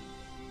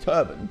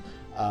turban.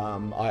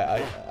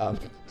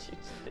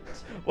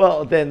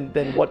 Well,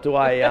 then what do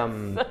I?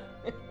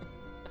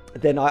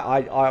 Then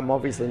I'm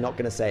obviously not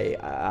going to say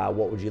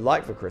what would you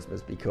like for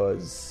Christmas,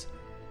 because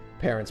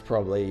parents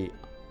probably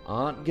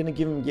aren't going to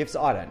give them gifts.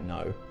 I don't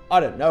know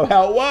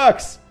how it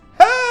works.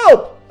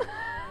 Help!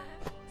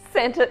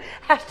 Santa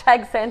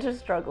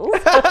struggles. Do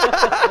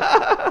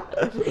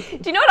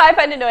you know what I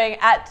find annoying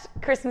at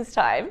Christmas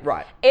time?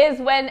 Right. Is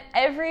when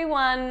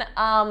everyone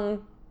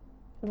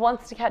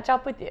wants to catch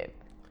up with you.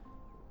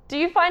 Do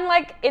you find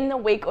like in the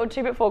week or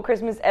two before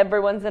Christmas,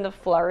 everyone's in a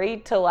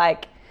flurry to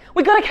like,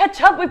 we've got to catch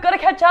up,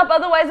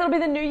 otherwise it'll be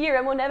the new year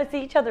and we'll never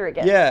see each other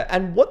again. Yeah,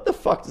 and what the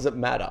fuck does it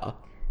matter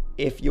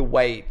if you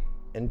wait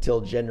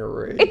until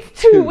January?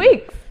 It's 2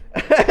 weeks.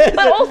 But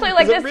also,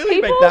 like, does it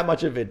really make that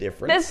much of a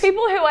difference? There's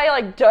people who I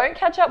like don't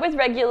catch up with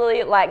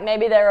regularly. Like,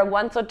 maybe they're a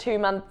once every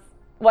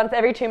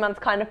 2 months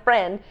kind of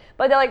friend.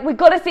 But they're like, we've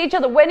got to see each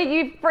other. When are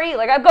you free?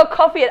 Like, I've got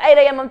coffee at 8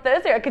 a.m. on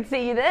Thursday. I could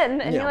see you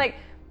then. And you're like,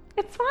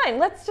 it's fine.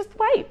 Let's just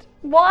wait.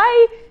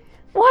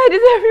 Why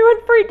does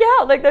everyone freak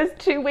out? Like, those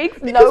 2 weeks,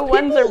 because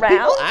one's around.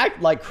 People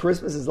act like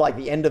Christmas is like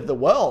the end of the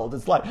world.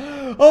 It's like,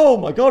 oh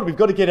my God, we've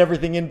got to get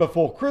everything in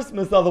before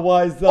Christmas,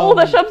 otherwise... all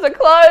the shops are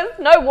closed,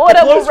 no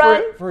water will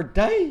run. For a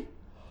day?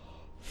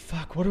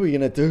 Fuck, what are we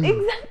going to do?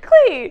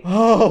 Exactly.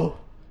 Oh.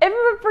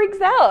 Everyone freaks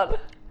out.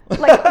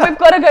 Like, we've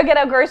got to go get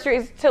our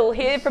groceries till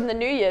here from the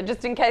New Year,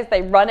 just in case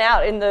they run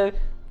out in the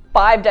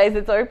 5 days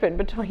it's open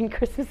between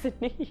Christmas and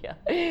New Year.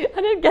 I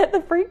don't get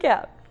the freak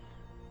out.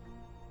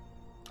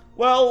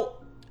 Well...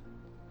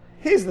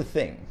 here's the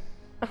thing.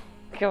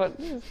 God,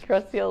 just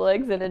cross your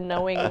legs in a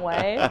knowing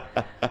way.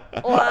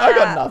 I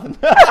got nothing.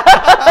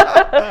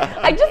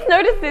 I just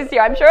noticed this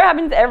year. I'm sure it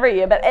happens every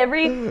year, but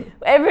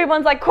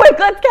everyone's like, quick,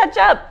 let's catch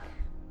up.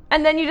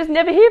 And then you just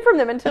never hear from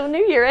them until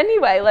New Year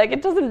anyway. Like,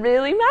 it doesn't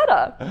really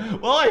matter.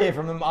 Well, I hear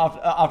from them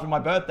after my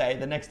birthday.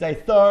 The next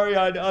day, sorry,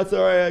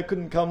 I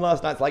couldn't come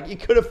last night. It's like, you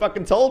could have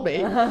fucking told me.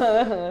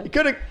 You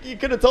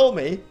could have told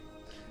me.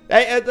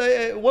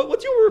 Hey,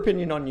 what's your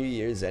opinion on New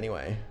Year's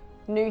anyway?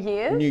 New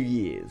Year's? New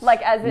Year's.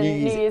 Like, as in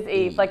New Year's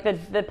Eve, like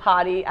the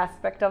party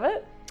aspect of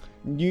it?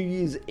 New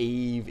Year's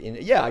Eve,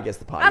 I guess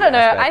the party I don't know.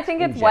 aspect I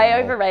think it's way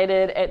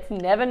overrated. It's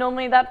never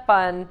normally that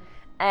fun,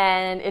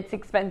 and it's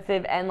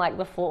expensive, and like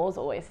the floor's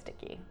always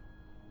sticky.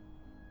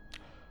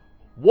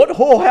 What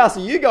whorehouse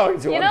are you going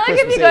to? You know, like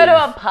if you go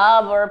to a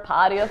pub or a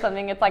party or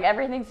something, it's like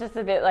everything's just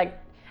a bit like,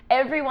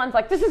 everyone's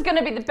like, this is going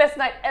to be the best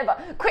night ever.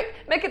 Quick,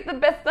 make it the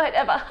best night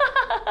ever.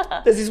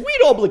 There's this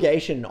weird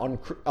obligation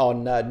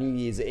on New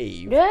Year's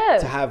Eve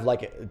to have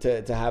like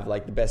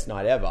the best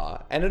night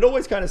ever, and it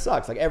always kind of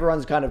sucks. Like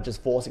everyone's kind of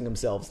just forcing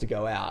themselves to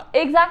go out.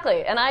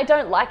 Exactly, and I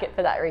don't like it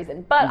for that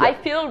reason. But I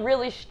feel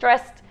really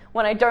stressed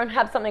when I don't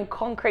have something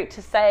concrete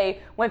to say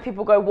when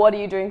people go, "What are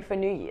you doing for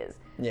New Year's?"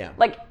 Yeah.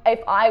 Like if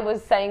I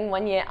was saying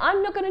one year,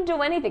 I'm not going to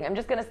do anything. I'm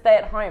just going to stay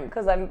at home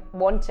because I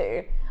want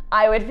to.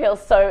 I would feel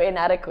so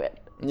inadequate.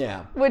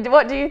 Yeah.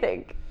 What do you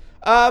think?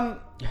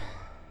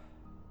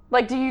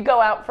 Like, do you go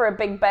out for a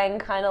big bang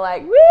kind of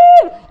like,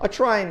 woo? I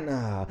try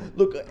and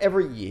look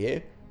every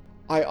year.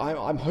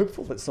 I'm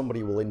hopeful that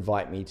somebody will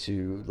invite me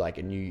to like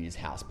a New Year's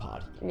house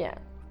party Yeah,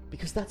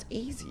 because that's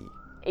easy.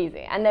 easy.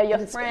 And they're your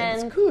And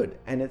friends. it's good,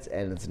 and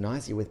it's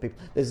nice. You're with people.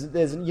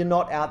 There's you're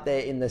not out there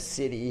in the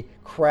city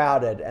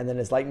crowded, and then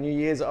it's like New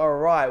Year's. All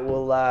right,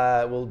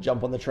 we'll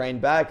jump on the train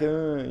back.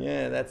 Oh,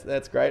 yeah,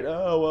 that's great.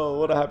 Oh well,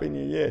 what a happy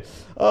New Year.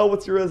 Oh,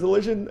 what's your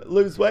resolution?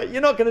 Lose weight.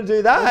 You're not going to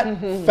do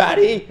that,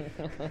 fatty.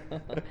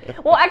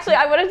 Well, actually,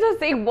 I wanted to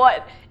see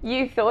what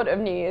you thought of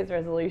New Year's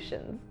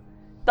resolutions.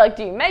 Like,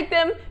 do you make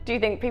them? Do you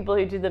think people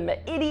who do them are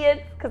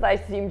idiots? Because I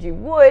assumed you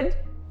would,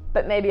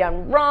 but maybe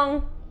I'm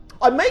wrong.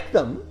 I make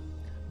them,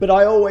 but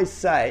I always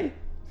say,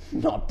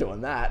 not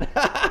doing that.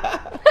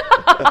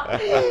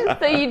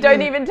 So you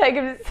don't even take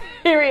them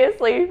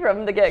seriously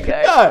from the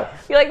get-go. No.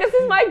 You're like, this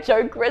is my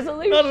joke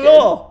resolution. Not at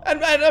all.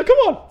 And come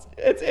on,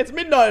 it's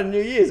midnight on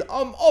New Year's.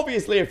 I'm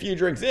obviously a few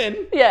drinks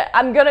in. Yeah,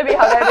 I'm going to be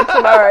hungover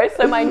tomorrow,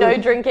 so my no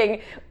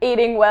drinking,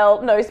 eating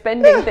well, no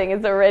spending thing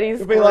is already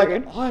It'll screwed. be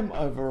like, I'm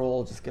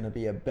overall just going to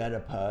be a better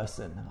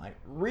person. I'm like,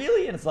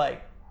 really? And it's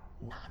like,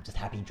 nah, I'm just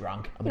happy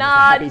drunk. I'm just a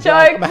Nah, happy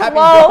drunk. joke, I'm a happy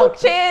lol,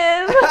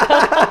 cheers.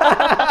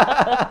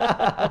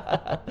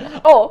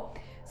 Oh,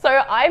 so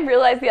I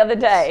realized the other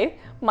day,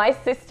 my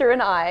sister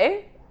and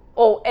I,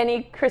 or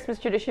any Christmas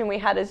tradition we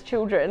had as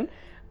children,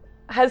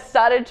 has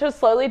started to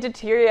slowly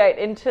deteriorate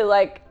into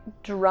like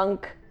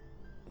drunk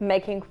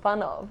making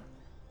fun of.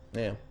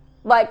 Yeah.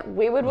 Like,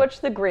 we would watch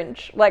The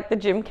Grinch, like the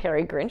Jim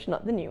Carrey Grinch,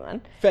 not the new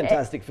one.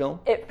 Fantastic film.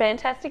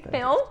 Fantastic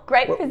film,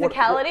 great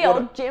physicality, what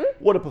old Jim.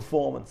 What a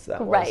performance that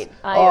was. Great,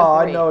 I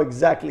I agree. know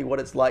exactly what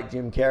it's like,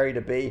 Jim Carrey,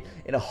 to be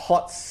in a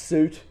hot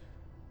suit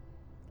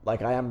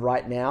like I am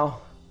right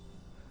now,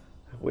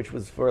 which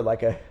was for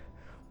like a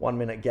 1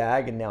 minute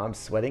gag, and now I'm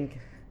sweating.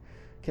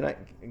 Can I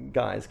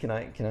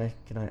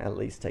at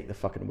least take the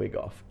fucking wig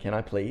off? Can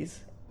I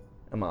please?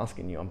 I'm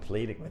asking you. I'm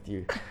pleading with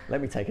you.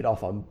 Let me take it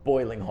off. I'm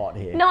boiling hot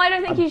here. No, I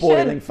don't think you should.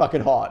 I'm boiling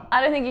fucking hot.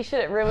 I don't think you should.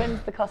 It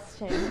ruins the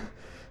costume.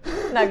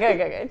 No,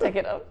 go. Take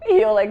it off.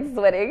 You're like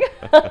sweating.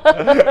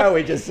 And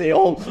we just see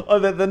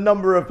the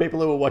number of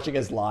people who are watching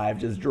us live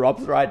just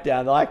drops right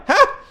down. They're like,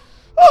 huh?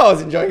 Oh, I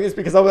was enjoying this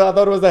because I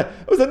thought it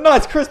was a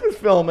nice Christmas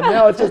film, and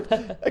now it's just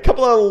a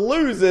couple of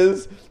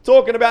losers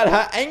talking about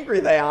how angry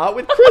they are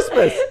with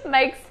Christmas.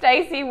 Make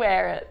Stacey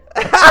wear it.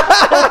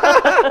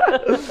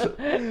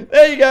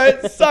 There you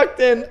go, sucked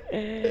in.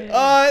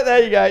 Oh,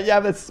 there you go. You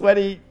have a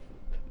sweaty.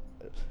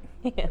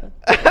 Yeah.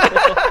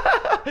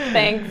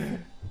 Thanks.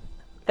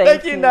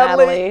 Thank you,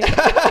 Natalie.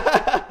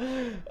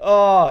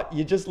 Oh,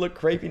 you just look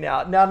creepy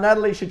now. Now,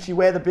 Natalie, should she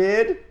wear the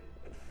beard?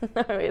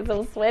 No, it's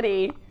all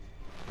sweaty.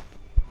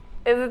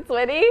 Is it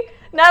sweaty?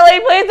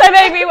 Natalie, please don't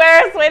make me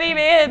wear a sweaty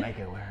beard. Make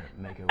her wear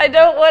it. I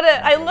don't want it.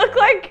 I look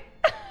like...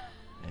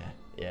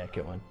 Yeah,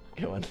 come on.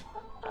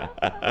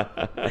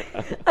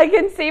 I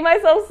can see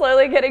myself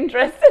slowly getting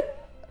dressed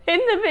in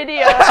the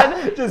video.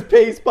 And Just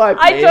piece by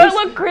piece. I don't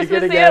look You're gonna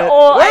Christmassy get at it.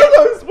 all. Where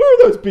are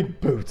those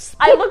big boots?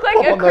 I look like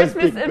Pop a on those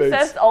big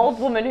Christmas-obsessed boots. old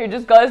woman who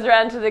just goes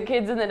around to the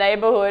kids in the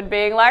neighborhood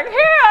being like,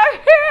 here.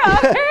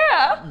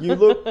 You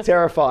look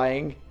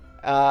terrifying.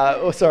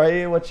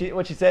 Sorry, what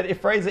she said.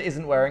 If Fraser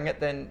isn't wearing it,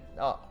 then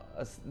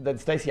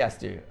Stacey has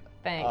to.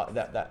 Thanks.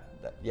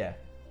 Yeah,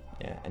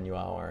 and you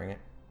are wearing it.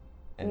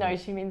 And No,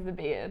 she means the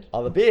beard.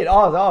 Oh, the beard.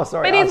 Oh,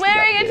 sorry. But I he's asked you about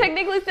wearing the it beard.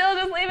 technically still,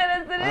 just leave it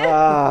as it is.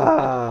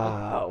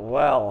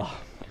 Well,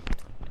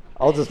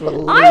 I'll just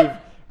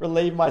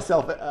relieve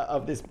myself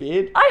of this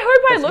beard. I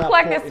hope I That's look not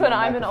like caught this in when the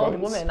I'm an old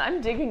microphones. woman. I'm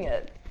digging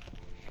it.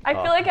 I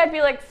feel like I'd be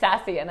like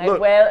sassy and I'd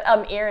Look. wear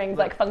earrings,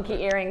 like funky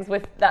earrings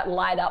with that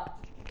light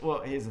up.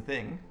 Well, here's the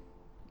thing.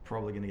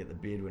 Probably going to get the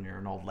beard when you're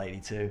an old lady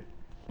too.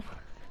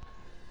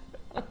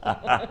 What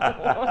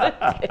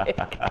a dick.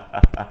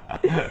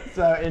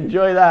 So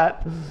enjoy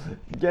that.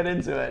 Get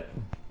into it.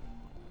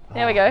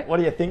 There we go. What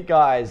do you think,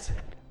 guys?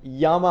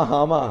 Yumma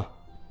humma.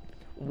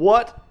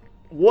 What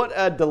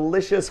a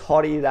delicious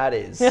hottie that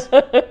is.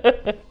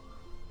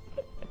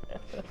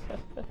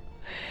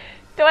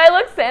 Do I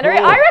look Santa?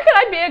 Oh. I reckon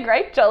I'd be a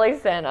great jolly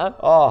Santa.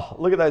 Oh,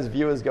 look at those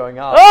viewers going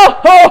up. Oh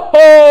ho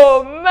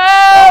ho!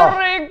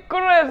 Merry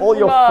Christmas!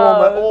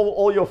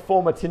 All your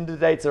former Tinder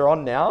dates are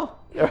on now.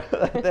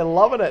 They're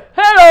loving it.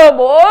 Hello,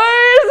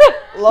 boys!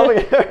 Loving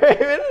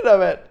every minute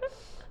of it.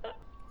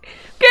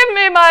 Give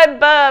me my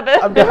bourbon.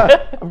 I'm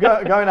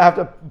going to have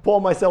to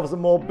pour myself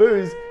some more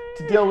booze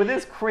to deal with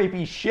this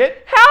creepy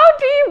shit. How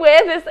do you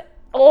wear this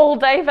all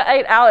day for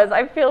 8 hours?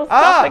 I feel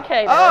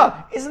suffocated.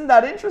 Isn't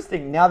that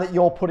interesting? Now that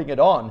you're putting it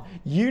on,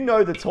 you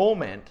know the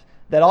torment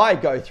that I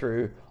go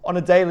through on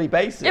a daily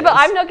basis. Yeah, but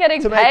I'm not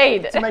getting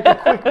paid. To make a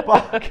quick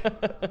buck.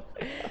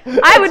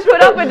 I would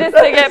put up with this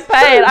to get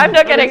paid. I'm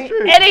not That is getting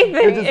true.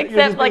 anything You're except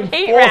just like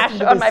being heat forced rash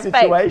into on this my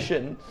face.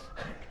 situation.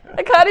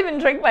 I can't even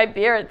drink my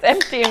beer. It's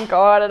empty and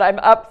gone and I'm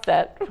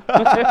upset.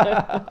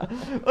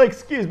 Well,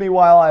 excuse me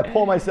while I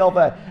pour myself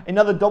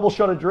another double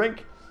shot of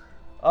drink.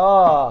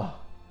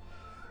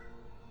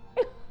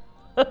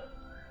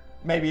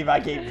 Maybe if I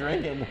keep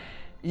drinking,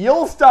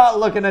 you'll start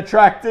looking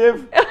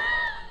attractive.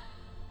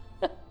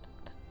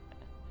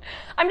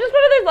 I'm just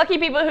one of those lucky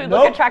people who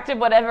Nope. look attractive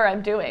whatever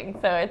I'm doing,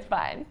 so it's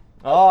fine.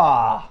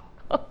 Ah.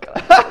 Oh,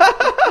 God.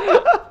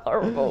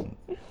 Horrible.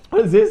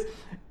 What is this?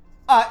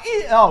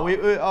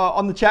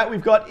 On the chat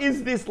we've got,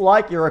 is this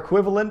like your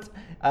equivalent,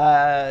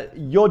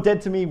 You're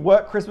Dead to Me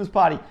work Christmas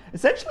party?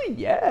 Essentially,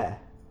 yeah.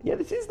 Yeah,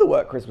 this is the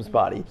work Christmas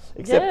party.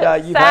 Except Yeah,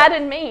 you've sad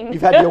had, and mean.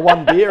 You've had your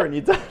one beer and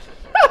you're done.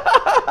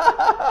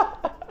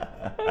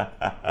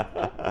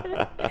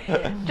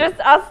 Just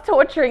us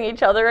torturing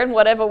each other in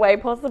whatever way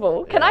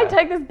possible. Can I Yeah.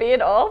 take this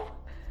beard off?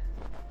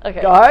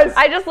 Okay. Guys?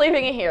 I'm just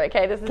leaving it here,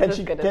 okay? This is Can as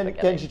she, good as we're can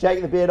getting. she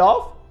take the beard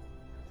off?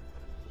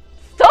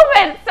 Stop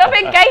it! Stop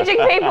engaging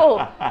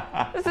people!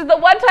 This is the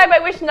one time I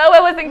wish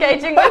Noah was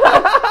engaging with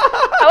us.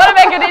 I want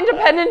to make an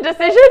independent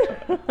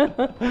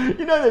decision.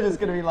 You know they're just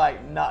going to be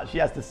like, nah, she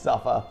has to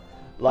suffer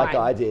like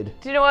Fine. I did.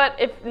 Do you know what?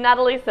 If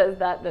Natalie says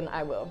that, then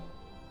I will.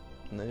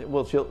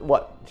 Well,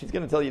 she's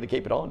going to tell you to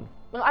keep it on.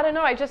 Well, I don't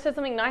know. I just said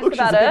something nice Look, she's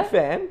about a her. big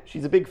fan.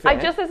 She's a big fan.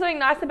 I just said something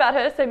nice about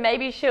her, so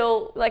maybe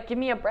she'll give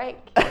me a break.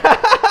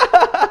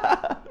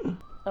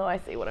 Oh, I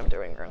see what I'm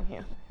doing wrong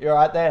here. You're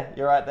right there.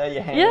 You're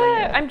handling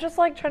Yeah, it. I'm just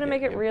trying to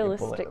make it You're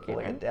realistic.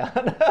 pulling you it know?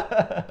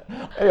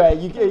 down. Anyway,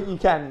 you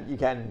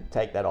can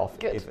take that off.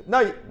 Good.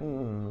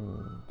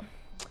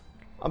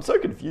 I'm so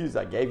confused.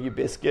 I gave you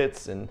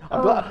biscuits, and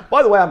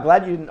by the way, I'm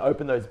glad you didn't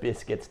open those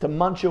biscuits to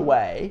munch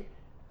away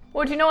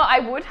Well, do you know what I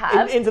would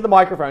have? into the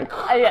microphone.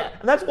 Yeah.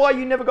 And that's why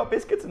you never got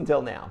biscuits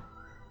until now.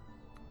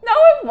 No,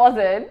 it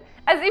wasn't.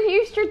 As if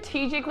you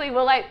strategically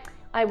were like,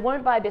 I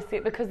won't buy a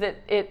biscuit because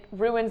it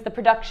ruins the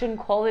production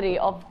quality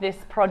of this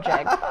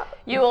project.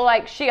 You were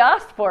like, she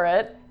asked for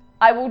it.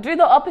 I will do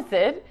the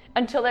opposite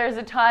until there is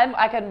a time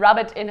I can rub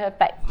it in her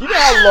face. Do you know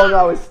how long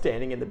I was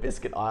standing in the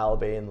biscuit aisle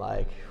being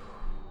like,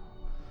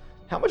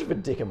 how much of a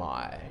dick am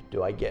I?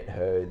 Do I get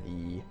her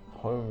the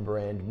home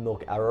brand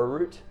milk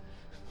arrowroot?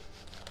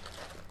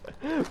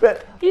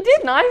 But You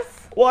did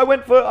nice. well, I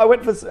went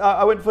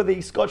for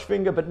the Scotch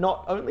finger, but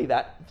not only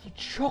that, the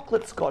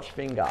chocolate Scotch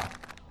finger.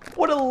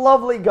 What a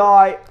lovely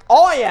guy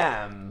I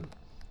am.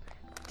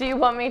 Do you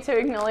want me to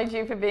acknowledge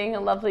you for being a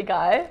lovely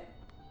guy?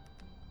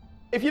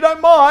 If you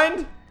don't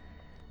mind.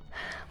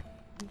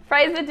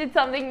 Fraser did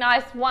something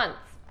nice once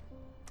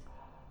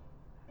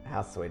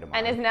How sweet am I?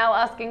 and is now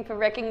asking for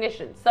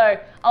recognition. So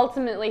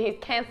ultimately, he's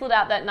cancelled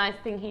out that nice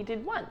thing he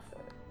did once.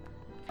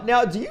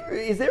 Now,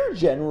 is there a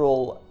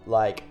general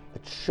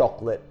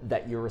chocolate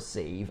that you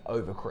receive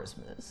over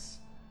Christmas?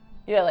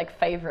 Yeah, like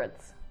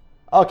favourites.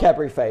 Oh,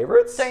 Cadbury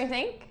favourites? Don't you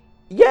think?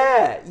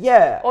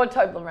 Yeah. Or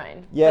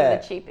Toblerone. Yeah.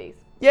 The cheapies.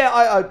 Yeah,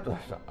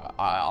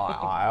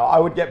 I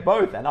would get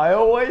both, and I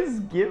always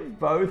give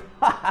both.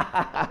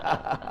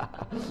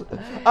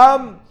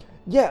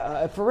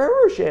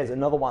 Ferrero Rocher is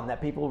another one that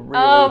people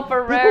really. Oh,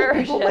 Ferrero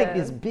people make Rocher.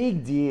 this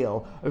big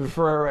deal of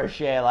Ferrero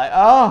Rocher, like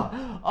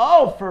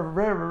oh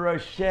Ferrero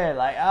Rocher,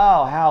 like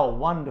oh how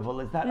wonderful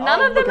is that?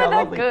 None Oh, of them look are how that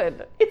lovely.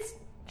 good. It's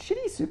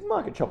shitty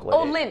supermarket chocolate.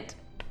 Or Lindt.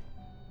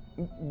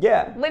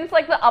 Yeah, Lint's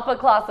like the upper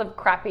class of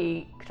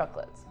crappy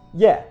chocolates.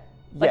 yeah.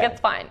 Like, yeah.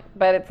 it's fine,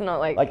 but it's not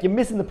like... Like, you're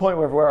missing the point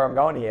of where I'm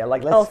going here.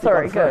 Like, let's Oh, stick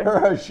sorry, on good.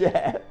 Ferrero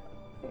Rocher.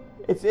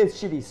 It's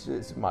shitty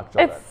supermarket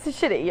chocolate. It's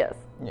shitty, yes.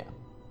 Yeah.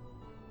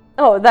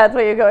 Oh, that's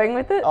where you're going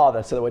with it? Oh,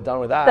 so we're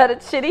done with that. That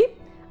it's shitty?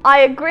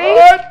 I agree.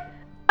 Alright.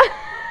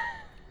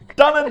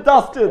 Done and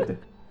dusted.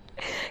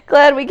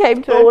 Glad we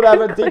came to Thought would a have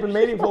a deep and conclusion.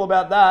 meaningful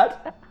about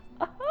that.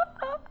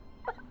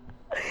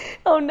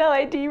 Oh no,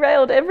 I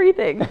derailed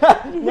everything.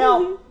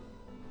 Now,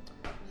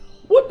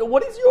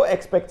 what is your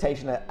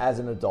expectation as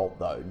an adult,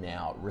 though,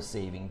 now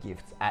receiving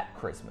gifts at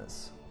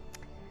Christmas?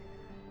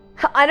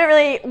 I don't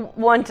really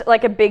want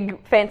like a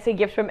big fancy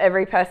gift from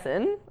every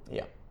person.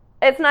 Yeah.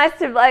 It's nice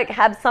to like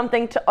have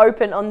something to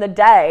open on the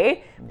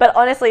day, but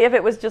honestly, if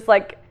it was just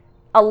like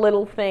a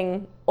little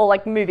thing or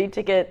like movie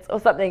tickets or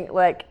something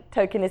like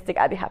tokenistic,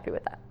 I'd be happy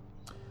with that.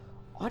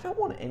 I don't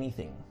want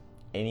anything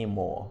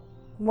anymore.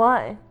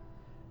 Why?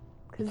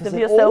 Because of it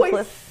your always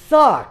selfless.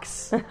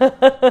 sucks.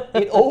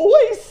 It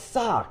always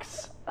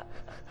sucks.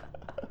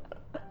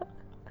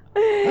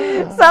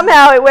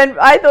 Somehow it went.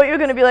 I thought you were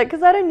going to be like,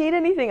 because I don't need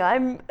anything.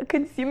 I'm a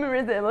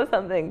consumerism or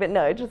something. But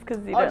no, just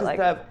because you I don't just like.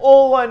 have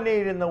all I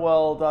need in the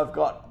world. I've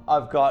got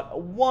a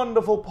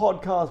wonderful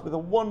podcast with a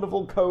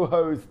wonderful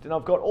co-host, and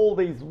I've got all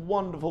these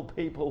wonderful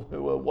people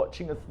who are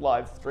watching us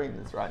live stream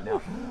this right now.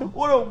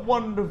 What a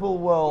wonderful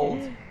world.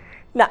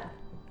 Nah,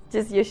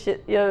 just your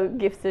shit. Your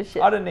gifts are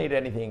shit. I don't need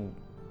anything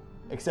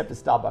except a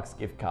Starbucks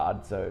gift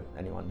card. So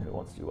anyone who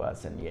wants to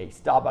send me a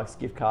Starbucks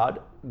gift card,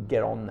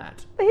 get on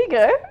that. There you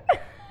go.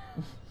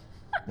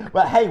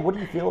 But hey, what do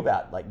you feel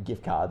about like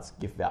gift cards,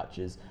 gift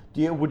vouchers?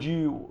 Would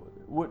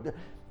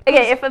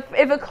Okay, if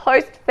a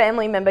close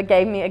family member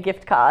gave me a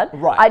gift card,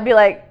 Right. I'd be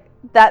like,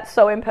 that's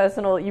so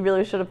impersonal. You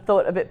really should have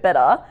thought a bit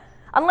better.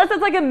 Unless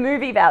it's like a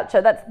movie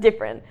voucher, that's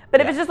different. But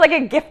if Yeah. it's just like a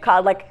gift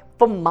card, like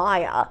for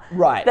Maya,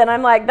 Right. then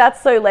I'm like,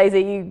 that's so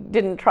lazy. You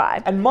didn't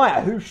try. And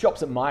Maya, who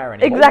shops at Maya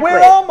anymore? Exactly.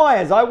 Where are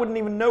Maya's? I wouldn't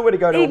even know where to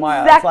go to a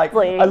Maya. It's like,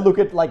 Exactly. I look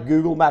at like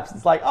Google Maps,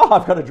 it's like, oh,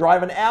 I've got to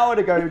drive an hour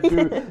to go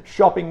do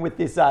shopping with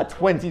this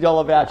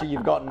 $20 voucher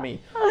you've gotten me.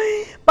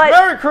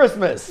 Merry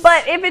Christmas.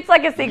 But if it's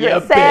like a secret Yeah,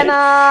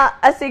 Santa,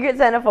 a secret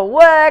Santa for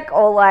work,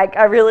 or like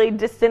a really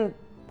distant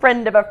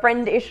friend of a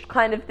friend-ish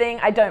kind of thing,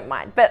 I don't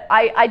mind. But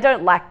I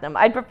don't like them.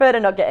 I'd prefer to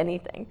not get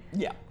anything.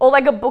 Yeah. Or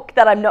like a book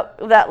that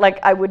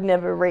I would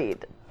never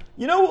read.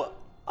 You know,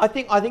 I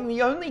think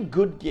the only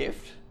good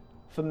gift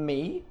for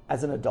me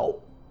as an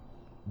adult,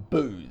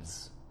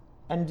 booze.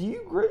 And do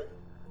you agree?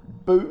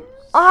 Booze?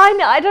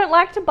 I don't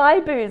like to buy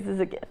booze as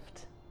a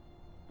gift.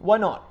 Why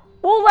not?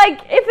 Well,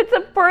 like, if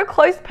it's for a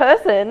close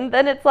person,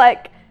 then it's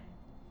like,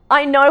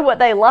 I know what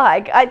they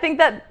like. I think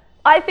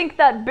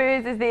that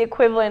booze is the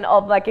equivalent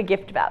of like a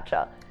gift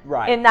voucher.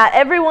 Right. In that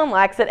everyone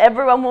likes it,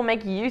 everyone will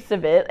make use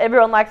of it.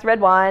 Everyone likes red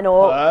wine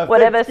or Perfect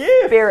whatever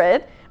gift.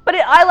 spirit. But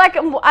I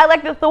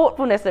like the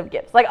thoughtfulness of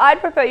gifts. Like,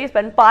 I'd prefer you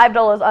spend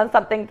 $5 on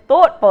something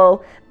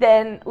thoughtful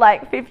than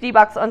like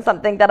 $50 on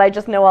something that I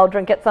just know I'll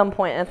drink at some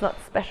point and it's not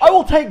special. I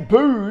will take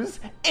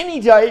booze any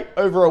day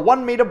over a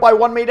 1 meter by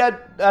 1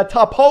 meter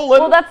tarpaulin.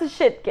 Well, that's a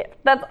shit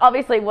gift. That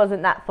obviously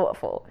wasn't that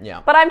thoughtful.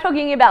 Yeah. But I'm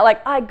talking about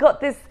like, I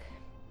got this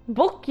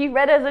book you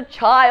read as a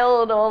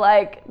child, or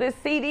like this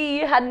CD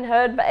you hadn't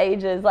heard for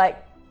ages,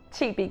 like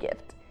cheapy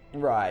gift.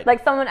 Right.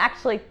 Like someone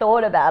actually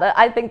thought about it.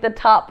 I think the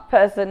tarp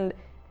person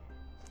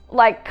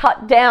like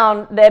cut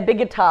down their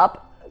bigger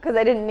tarp because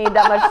they didn't need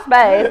that much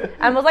space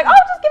and was like, oh,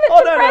 just give it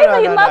to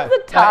Fraser. He loves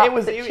the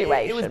tarp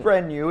situation. It was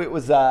brand new. It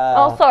was...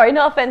 Oh, sorry.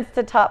 No offense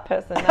to tarp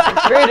person. That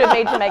was rude of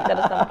me to make that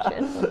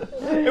assumption.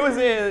 It was...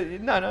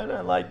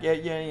 No. Like, yeah,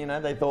 you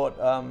know, they thought...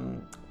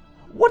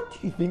 what do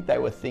you think they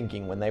were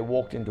thinking when they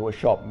walked into a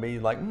shop and be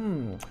like,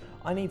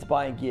 I need to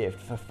buy a gift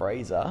for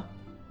Fraser.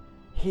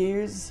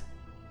 Here's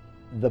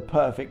the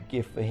perfect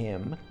gift for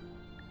him.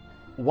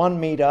 1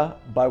 meter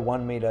by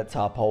 1 meter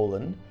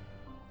tarpaulin.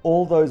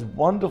 All those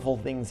wonderful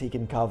things he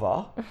can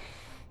cover.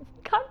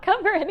 Can't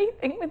cover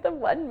anything with a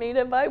 1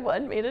 meter by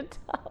 1 meter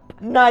tarp.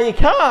 No, you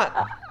can't.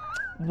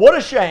 What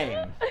a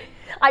shame.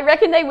 I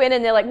reckon they went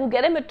and they're like, we'll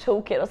get him a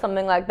toolkit or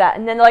something like that.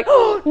 And then they're like,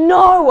 oh,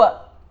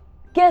 no.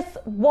 Guess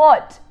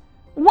what?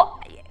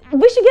 What?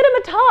 We should get him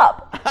a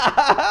tarp.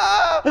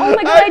 Oh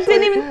my God, I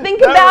didn't even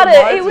think about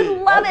it. He would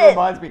love it. That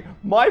reminds me.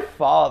 My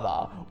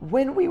father,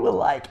 when we were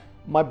like,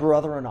 my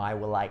brother and I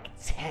were like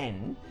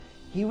 10,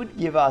 he would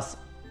give us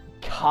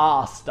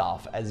car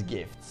stuff as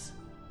gifts.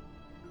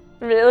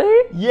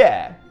 Really?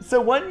 Yeah. So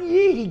one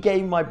year he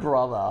gave my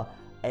brother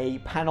a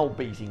panel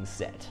beating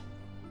set.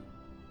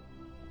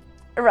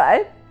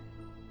 Right.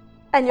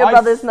 And your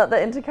brother's not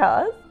that into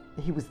cars?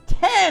 He was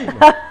 10!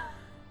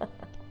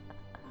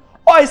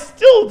 I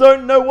still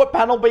don't know what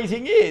panel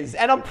beating is,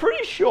 and I'm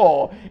pretty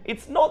sure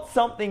it's not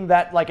something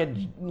that like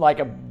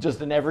a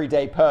just an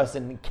everyday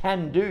person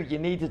can do. You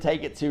need to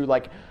take it to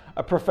like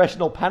a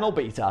professional panel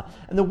beater.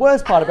 And the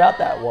worst part about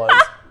that was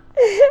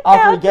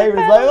after he gave it,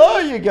 he's like, "Oh,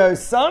 you go,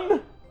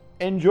 son.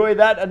 Enjoy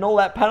that and all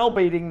that panel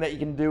beating that you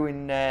can do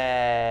in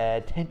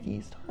 10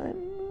 years'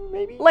 time,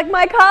 maybe." Like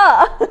my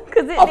car,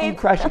 because it After you needs...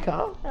 crash your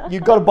car,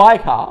 you've got to buy a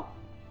car.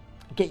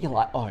 Get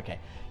your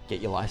Get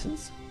your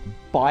license.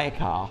 Buy a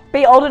car.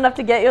 Be old enough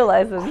to get your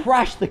license.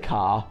 Crash the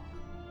car.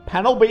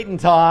 Panel beating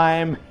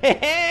time.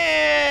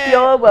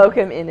 You're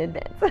welcome in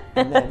advance.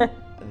 And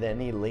then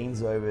he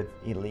leans over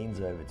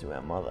to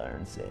our mother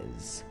and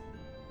says,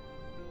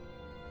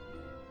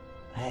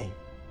 "Hey,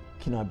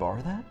 can I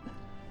borrow that?"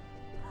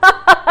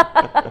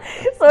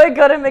 So I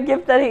got him a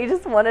gift that he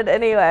just wanted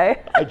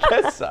anyway. I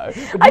guess so. I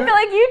feel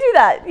like you do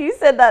that. You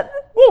said that.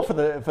 Well, for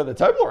the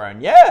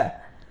Toblerone, yeah.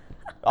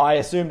 I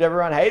assumed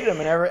everyone hated him,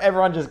 and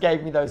everyone just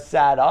gave me those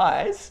sad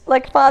eyes.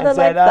 Like father, and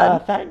said,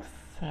 like son.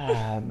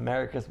 Thanks.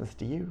 Merry Christmas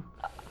to you.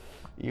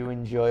 You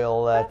enjoy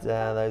all that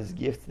those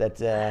gifts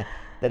that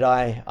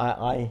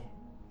I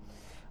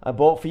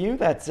bought for you.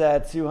 That's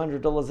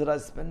 $200 that I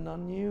spend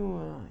on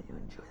you. You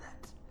enjoy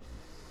that.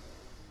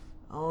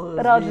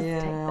 But I'll just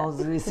take that.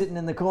 I'll be sitting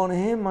in the corner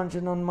here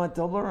munching on my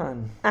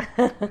Toblerone.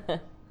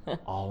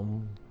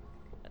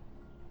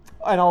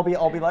 And I'll be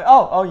like,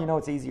 oh, you know,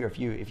 it's easier if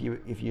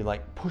you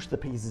like push the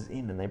pieces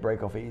in and they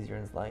break off easier.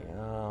 And it's like,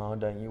 oh,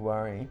 don't you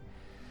worry.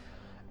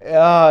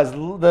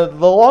 The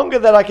longer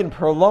that I can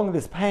prolong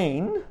this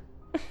pain.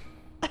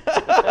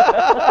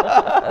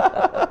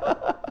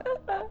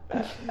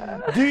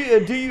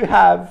 Do you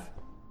have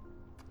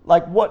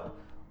like what?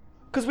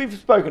 Because we've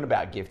spoken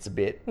about gifts a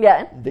bit.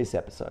 Yeah. This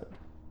episode.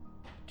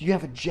 Do you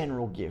have a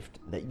general gift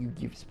that you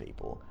give to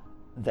people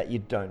that you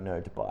don't know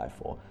to buy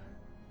for?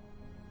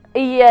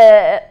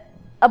 Yeah,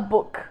 a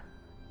book.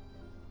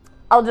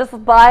 I'll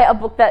just buy a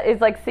book that is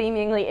like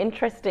seemingly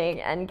interesting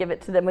and give it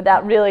to them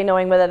without really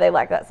knowing whether they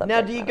like that subject.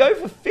 Now, do you go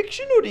for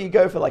fiction or do you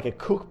go for like a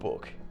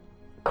cookbook?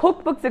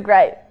 Cookbooks are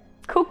great.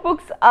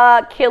 Cookbooks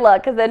are killer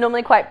because they're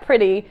normally quite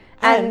pretty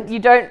and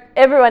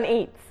everyone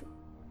eats.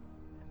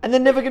 And they're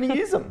never going to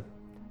use them.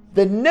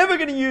 They're never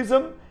going to use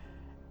them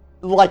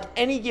like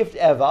any gift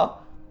ever.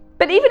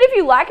 But even if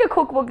you like a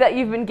cookbook that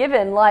you've been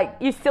given, like,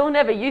 you still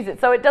never use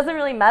it. So it doesn't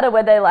really matter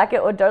whether they like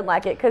it or don't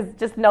like it because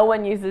just no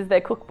one uses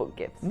their cookbook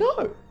gifts.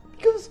 No,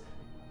 because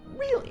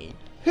really,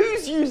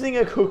 who's using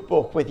a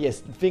cookbook with your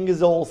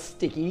fingers all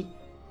sticky?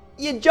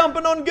 you're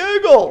jumping on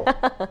Google.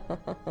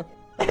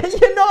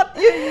 You're not.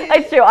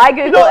 It's true. I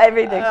Google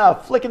everything.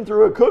 Flicking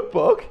through a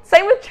cookbook.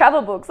 Same with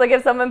travel books. Like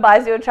if someone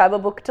buys you a travel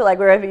book to like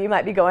wherever you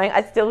might be going,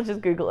 I still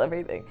just Google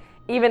everything.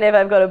 Even if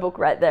I've got a book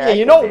right there. Yeah,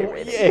 you're not.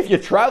 If you're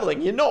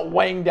traveling, you're not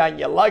weighing down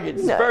your luggage.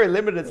 It's very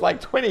limited. It's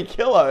like 20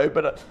 kilo,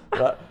 but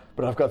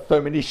I've got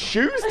so many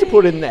shoes to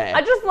put in there.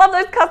 I just love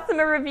those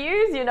customer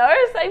reviews, you know?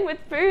 Same with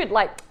food.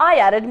 Like, I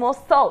added more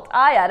salt.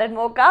 I added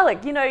more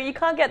garlic. You know, you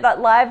can't get that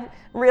live,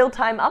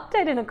 real-time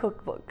update in a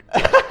cookbook.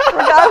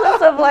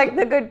 Regardless of, like,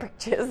 the good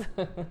pictures.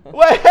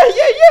 Well,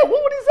 yeah.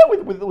 What is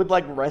that with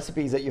like,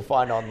 recipes that you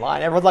find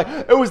online? Everyone's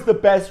like, it was the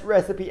best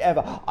recipe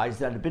ever. I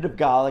just added a bit of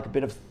garlic, a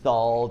bit of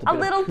salt, a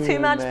bit little of cumin. too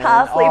much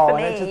parsley for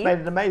me. And it just made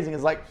it amazing.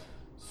 It's like,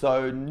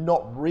 so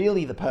not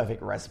really the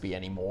perfect recipe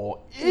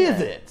anymore,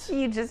 is it?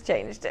 You just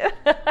changed it.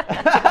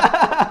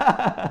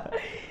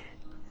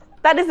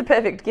 That is a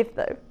perfect gift,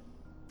 though.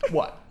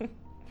 What?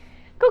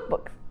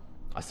 Cookbooks.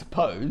 I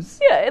suppose.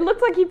 Yeah, it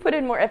looks like you put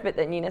in more effort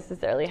than you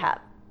necessarily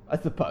have. I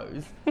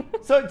suppose.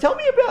 So tell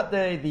me about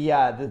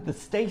the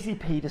Stacey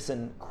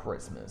Peterson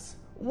Christmas.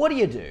 What do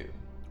you do?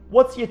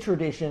 What's your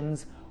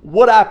traditions?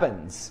 What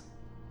happens?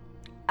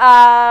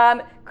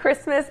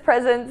 Christmas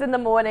presents in the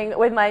morning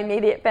with my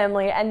immediate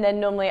family, and then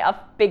normally a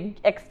big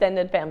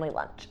extended family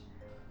lunch.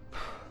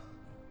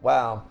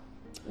 Wow.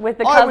 With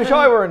the cousins, I wish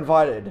I were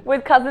invited.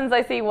 With cousins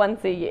I see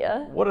once a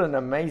year. What an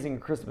amazing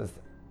Christmas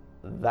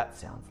that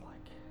sounds like.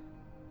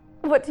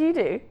 What do you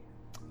do?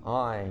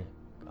 Are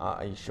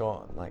you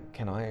sure? Like,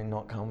 can I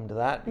not come to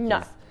that? Because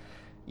no.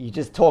 You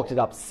just talked it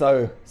up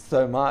so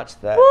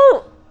much that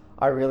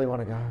I really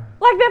want to go.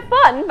 Like, they're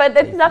fun, but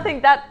there's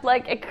nothing that,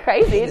 like,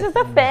 crazy. It's just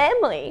a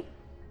family.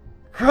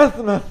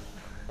 Christmas.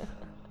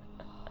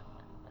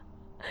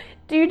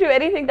 Do you do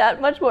anything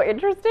that much more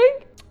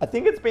interesting? I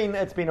think it's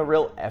been a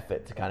real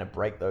effort to kind of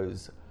break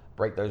those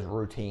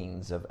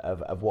routines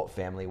of what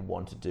family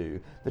want to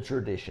do, the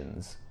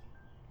traditions.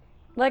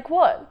 Like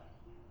what?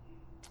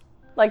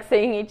 Like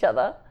seeing each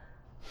other?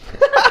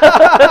 I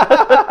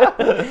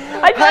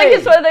feel like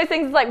it's one of those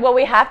things like, well,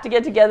 we have to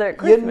get together at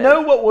Christmas. You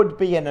know what would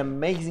be an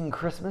amazing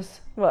Christmas?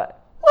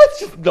 What?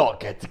 Let's just not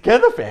get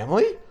together,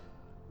 family.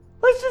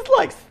 Let's just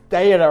like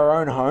stay at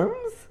our own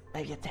homes.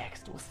 Maybe a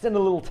text. We'll send a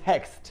little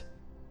text.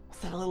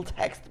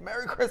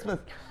 Merry Christmas.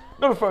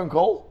 Not a phone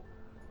call.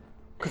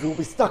 Because we'll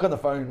be stuck on the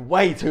phone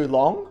way too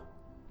long.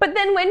 But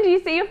then when do you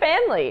see your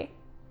family?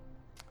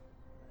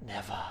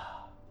 Never.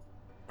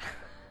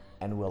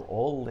 And we'll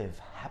all live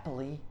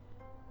happily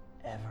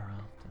ever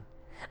after.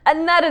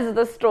 And that is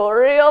the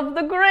story of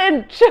the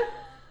Grinch.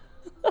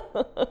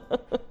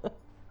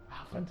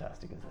 How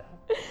fantastic is that?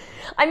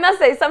 I must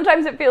say,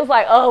 sometimes it feels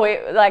like,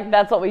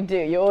 that's what we do.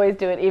 You always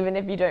do it even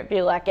if you don't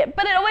feel like it.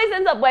 But it always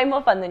ends up way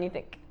more fun than you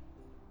think.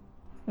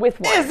 With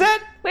wine. Is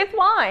it? With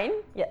wine,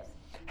 yes.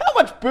 How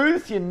much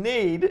booze you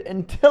need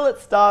until it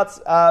starts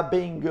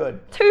being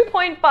good?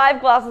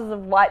 2.5 glasses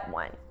of white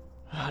wine.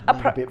 I'd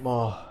need a bit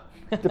more.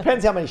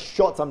 Depends how many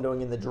shots I'm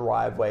doing in the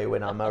driveway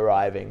when I'm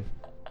arriving.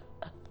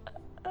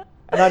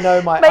 And I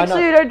know Make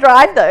sure you don't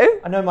drive, though.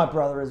 I know my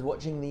brother is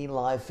watching the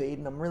live feed,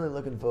 and I'm really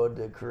looking forward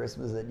to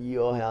Christmas at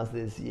your house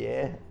this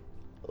year.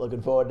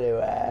 Looking forward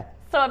to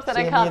so upset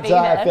I seeing can't the be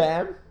entire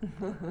there.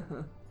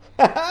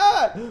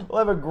 fam.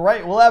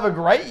 We'll have a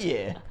great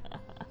year.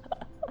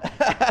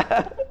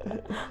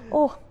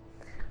 Oh,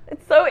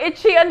 it's so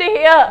itchy under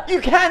here.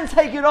 You can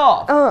take it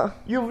off.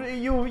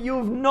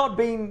 You've not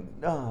been.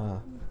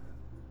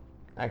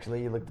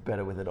 Actually, you looked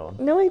better with it on.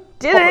 No, I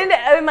didn't.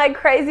 Oh, my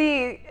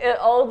crazy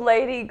old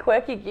lady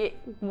quirky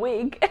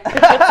wig.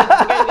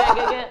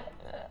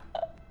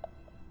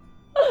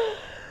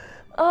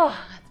 Oh,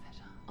 that's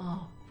better.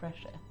 Oh,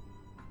 fresh air.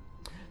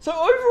 So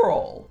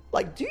overall,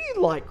 like, do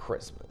you like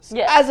Christmas?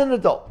 Yes. As an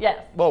adult? Yes.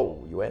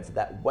 Whoa, you answered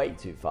that way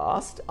too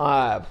fast.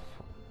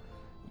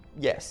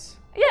 Yes.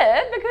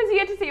 Yeah, because you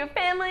get to see your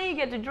family, you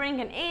get to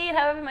drink and eat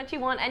however much you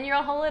want, and you're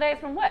on holidays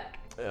from work.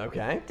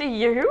 Okay. Do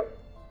you?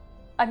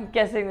 I'm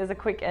guessing there's a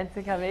quick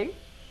answer coming.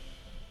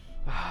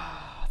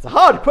 It's a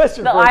hard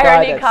question The for a guy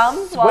irony that's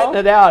comes, sweating well.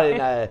 it out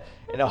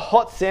in a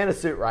hot Santa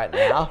suit right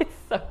now. It's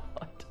so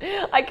hot.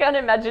 I can't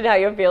imagine how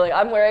you're feeling.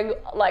 I'm wearing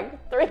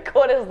like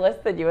 3/4 less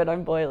than you and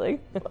I'm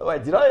boiling.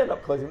 Wait, did I end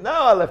up closing? No,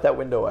 I left that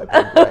window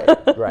open.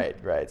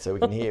 Great. So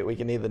we can hear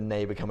the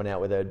neighbor coming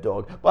out with her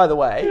dog. By the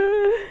way,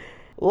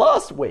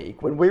 last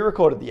week when we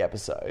recorded the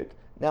episode,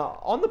 now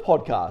on the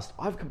podcast,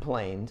 I've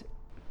complained.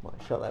 Might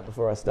shut that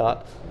before I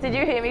start. Did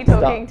you hear me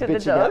talking to the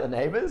bitching out the dog?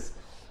 neighbors.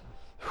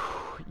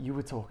 You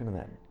were talking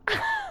to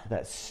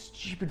that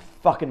stupid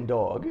fucking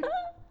dog.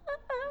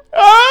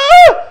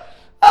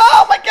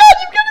 Oh my god,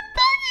 you've got a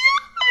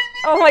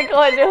doggy! Oh my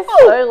god, you're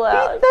so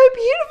loud. He's so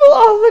beautiful.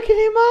 Oh, look at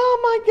him. Oh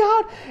my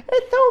god.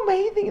 It's so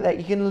amazing that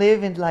you can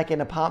live in like an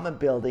apartment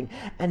building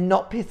and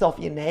not piss off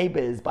your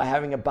neighbors by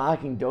having a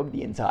barking dog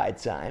the entire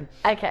time.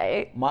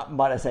 Okay.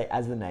 Might I say,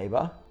 as the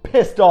neighbor,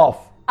 pissed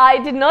off. I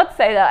did not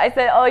say that. I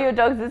said, oh, your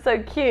dogs are so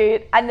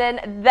cute. And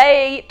then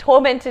they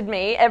tormented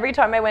me. Every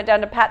time I went down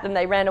to pat them,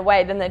 they ran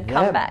away. Then they'd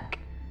come back.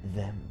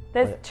 Them.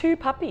 There's 2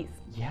 puppies.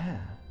 Yeah.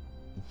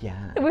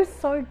 Yeah. It was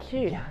so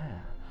cute. Yeah,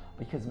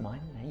 because my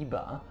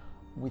neighbor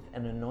with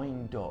an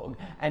annoying dog,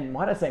 and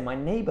might I say, my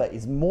neighbor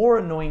is more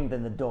annoying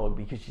than the dog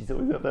because she's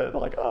always up there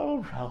like,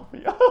 oh,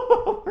 Ralphie,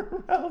 oh,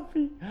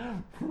 Ralphie.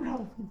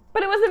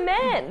 But it was a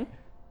man.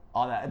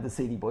 Oh, the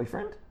seedy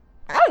boyfriend?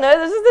 I don't know,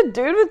 there's just a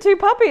dude with 2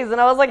 puppies,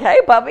 and I was like, hey,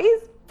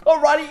 puppies.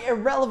 Alrighty,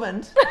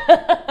 irrelevant.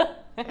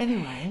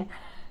 Anyway.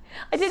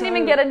 I didn't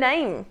even get a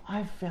name.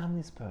 I found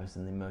this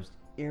person the most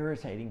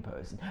irritating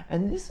person,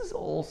 and this is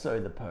also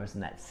the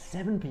person at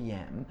 7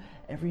 p.m.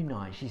 every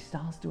night she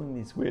starts doing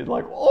this weird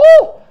like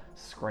oh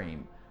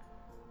scream.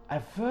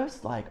 At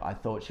first, like, I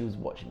thought she was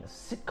watching a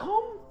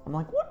sitcom. I'm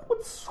like,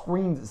 what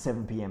screams at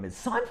 7 p.m? Is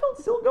Seinfeld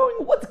still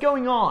going? What's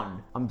going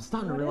on? I'm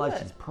starting to realize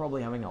she's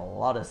probably having a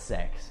lot of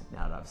sex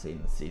now that I've seen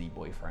the seedy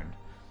boyfriend.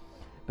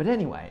 But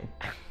anyway,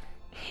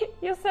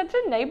 You're such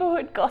a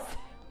neighborhood gossip.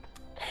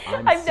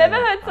 I've never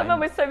heard someone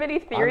with so many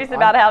theories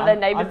about how their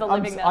neighbors are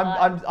living their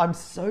lives. I'm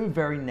so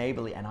very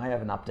neighborly, and I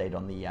have an update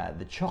on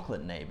the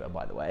chocolate neighbor,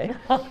 by the way.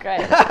 Oh,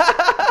 great.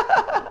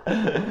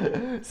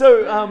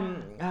 So,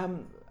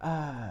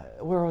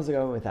 where was I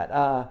going with that?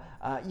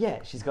 Yeah,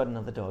 she's got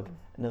another dog,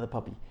 another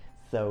puppy.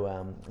 So,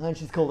 and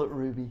she's called it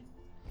Ruby.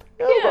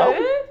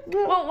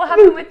 Well, what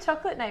happened with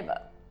chocolate neighbor?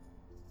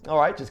 All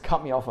right, just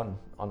cut me off on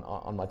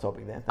my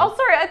topic there. Oh,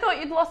 sorry, I thought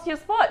you'd lost your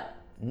spot.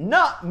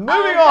 No,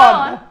 moving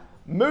on.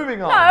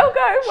 Moving on. No,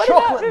 go. What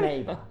Chocolate about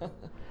neighbor.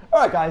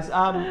 All right, guys.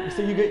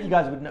 So you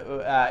guys would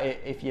know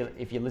if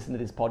you listen to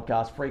this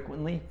podcast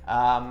frequently.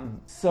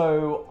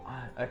 So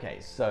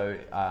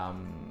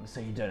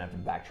you don't have to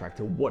backtrack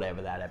to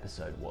whatever that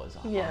episode was.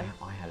 Yeah.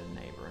 I had a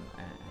neighbor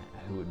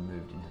who had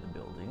moved into the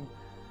building,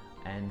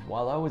 and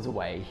while I was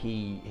away,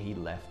 he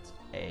left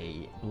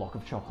a block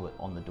of chocolate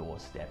on the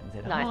doorstep and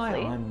said,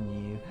 Nicely. "Hi, I'm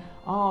new.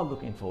 Oh,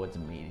 looking forward to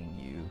meeting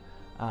you.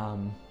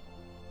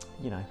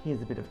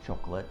 Here's a bit of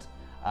chocolate."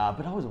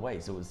 But I was away,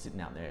 so it was sitting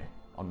out there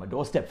on my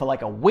doorstep for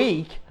like a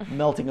week,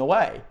 melting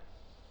away.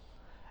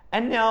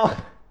 And now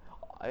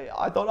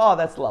I thought, oh,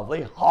 that's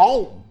lovely.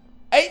 Home.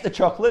 Ate the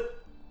chocolate.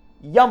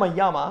 Yumma,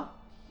 yumma.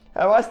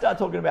 How I start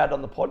talking about it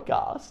on the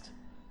podcast.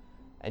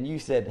 And you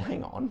said,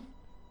 hang on.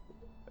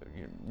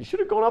 You should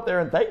have gone up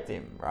there and thanked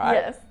him,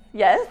 right?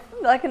 Yes,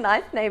 like a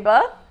nice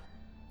neighbor.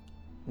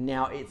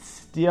 Now, it's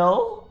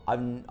still,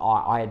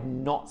 I had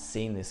not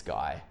seen this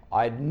guy.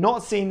 I had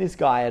not seen this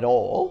guy at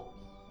all.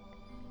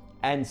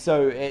 And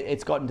so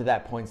it's gotten to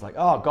that point. It's like,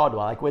 oh God,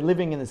 like we're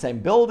living in the same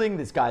building.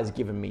 This guy's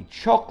given me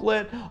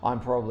chocolate. I'm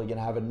probably going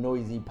to have a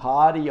noisy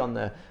party on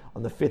the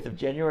 5th of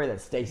January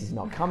that Stacey's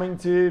not coming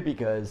to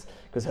because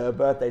her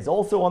birthday's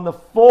also on the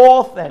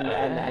 4th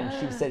and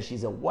she says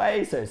she's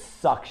away, so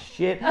suck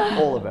shit.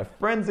 All of her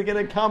friends are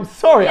going to come.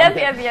 Sorry, I'm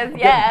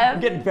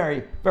getting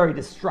very, very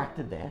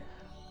distracted there.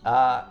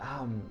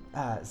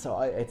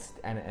 So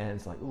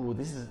it's like, ooh,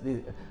 this is.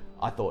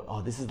 I thought,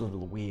 oh, this is a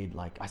little weird.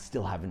 Like, I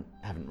still haven't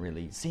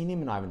really seen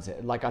him, and I haven't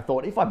said. Like, I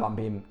thought if I bump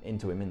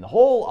into him in the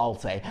hall, I'll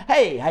say,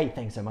 hey,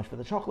 thanks so much for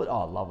the chocolate.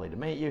 Oh, lovely to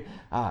meet you.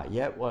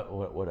 Yeah, what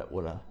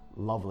a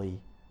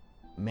lovely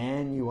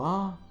man you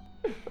are.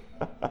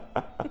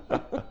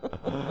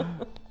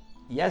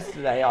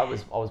 Yesterday, I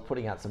was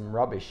putting out some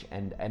rubbish,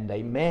 and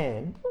a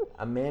man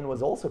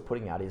was also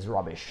putting out his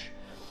rubbish.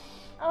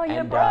 Oh,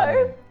 yeah,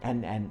 bro.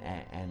 And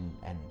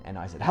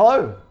I said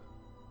hello,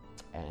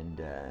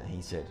 and he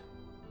said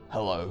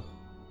hello,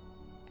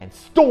 and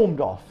stormed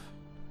off.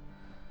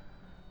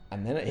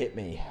 And then it hit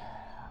me.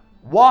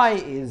 Why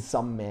is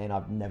some man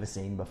I've never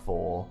seen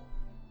before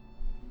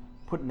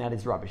putting out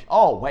his rubbish?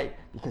 Oh, wait,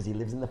 because he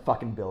lives in the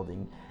fucking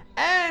building,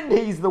 and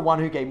he's the one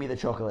who gave me the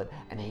chocolate,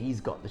 and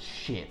he's got the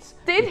shits.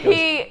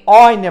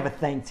 I never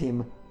thanked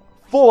him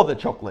for the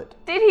chocolate.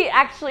 Did he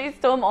actually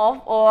storm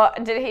off, or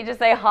did he just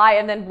say hi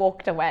and then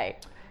walked away?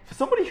 For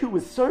somebody who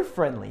was so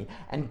friendly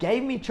and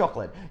gave me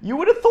chocolate, you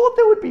would have thought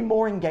there would be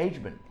more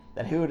engagement.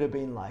 That he would have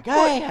been like,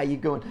 hey, how you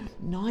going?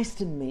 Nice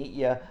to meet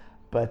you.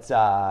 But,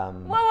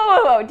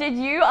 Whoa. Did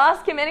you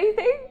ask him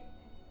anything?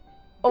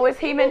 Or was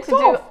he meant to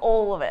do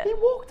all of it? He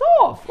walked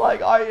off.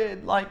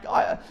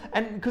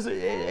 And because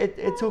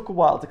it took a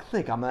while to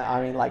click. I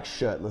mean, like,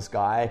 shirtless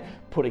guy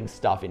putting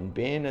stuff in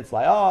bin. It's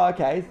like, oh,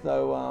 okay,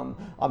 so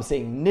I'm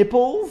seeing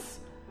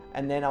nipples.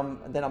 And then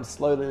I'm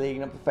slowly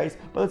leading up the face.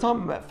 By the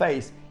time I'm at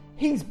face,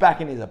 he's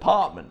back in his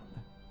apartment.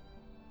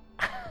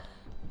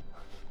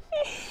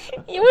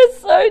 You were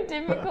so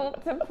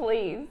difficult to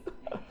please.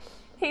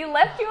 He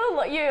left you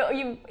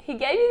alone. He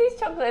gave you these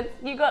chocolates.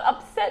 You got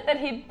upset that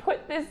he'd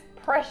put this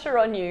pressure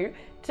on you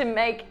to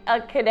make a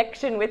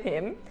connection with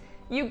him.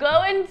 You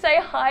go and say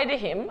hi to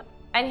him,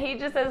 and he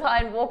just says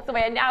hi and walks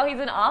away, and now he's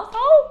an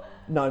asshole?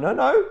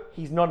 No.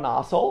 He's not an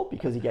asshole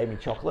because he gave me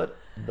chocolate.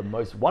 The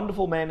most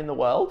wonderful man in the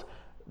world.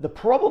 The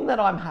problem that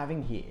I'm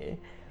having here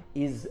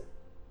is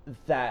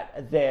that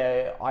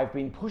I've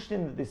been pushed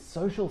into this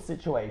social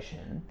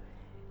situation.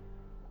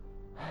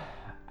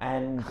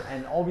 And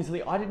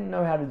obviously I didn't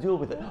know how to deal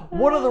with it.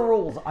 What are the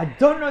rules? I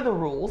don't know the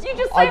rules. You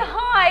just say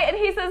hi and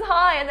he says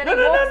hi and then he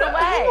walks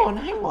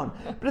away. Hang on.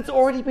 But it's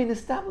already been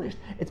established.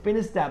 It's been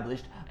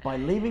established by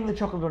leaving the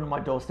chocolate on my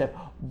doorstep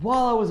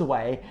while I was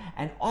away,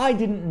 and I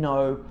didn't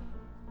know.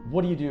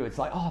 What do? It's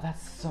like, oh,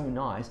 that's so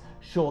nice.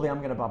 Surely I'm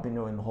going to bump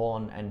into him in the hall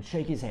and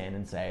shake his hand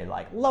and say,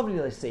 like, lovely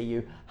to see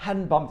you.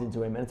 Hadn't bumped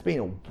into him, and it's been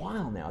a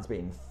while now. It's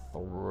been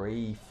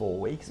 3-4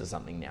 weeks or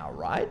something now,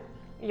 right?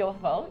 Your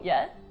fault,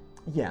 yeah.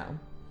 Yeah.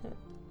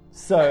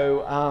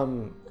 So,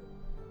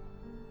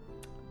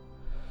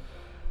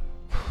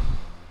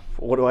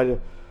 what do I do? You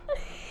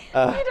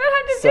don't have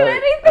to do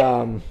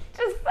anything.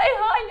 Just say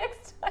hi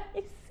next time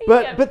you see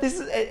him. But this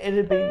is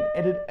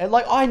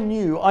like I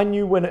knew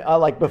when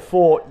like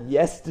before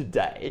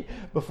yesterday,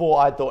 before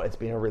I thought it's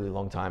been a really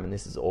long time and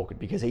this is awkward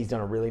because he's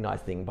done a really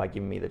nice thing by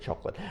giving me the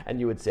chocolate, and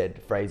you had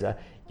said, Fraser,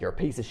 you're a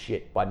piece of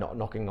shit by not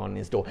knocking on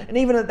his door. And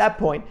even at that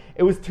point,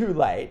 it was too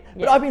late.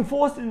 But I've been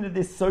forced into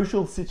this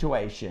social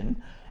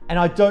situation, and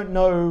I don't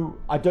know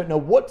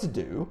what to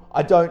do.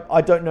 I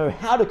don't know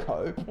how to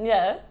cope.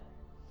 Yeah.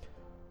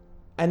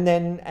 And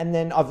then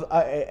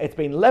it's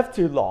been left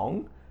too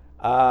long,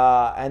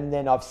 and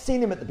then I've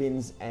seen him at the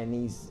bins, and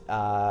he's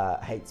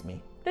hates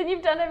me. Then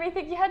you've done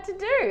everything you had to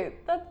do.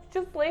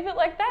 Just leave it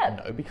like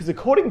that. No, because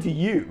according to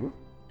you,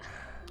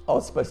 I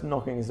was supposed to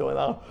knock on his door.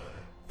 Oh,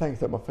 thanks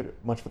so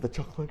much for the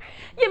chocolate.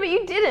 Yeah, but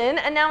you didn't,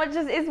 and now it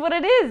just is what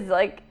it is.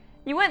 Like,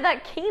 you weren't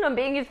that keen on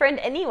being his friend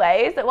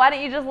anyway, so why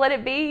don't you just let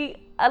it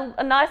be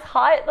a nice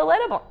hi at the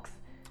letterbox?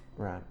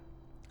 Right.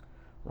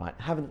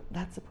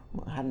 That's a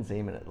problem. I hadn't seen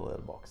him at the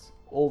letterbox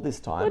all this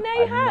time. Well, now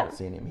you I've not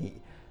seen him.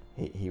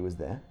 He was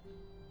there,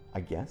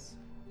 I guess.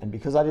 And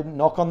because I didn't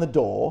knock on the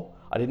door,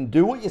 I didn't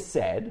do what you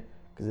said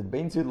because it had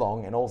been too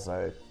long. And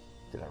also,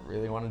 did I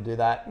really want to do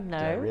that? No.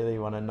 Did I really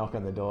want to knock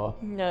on the door?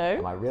 No.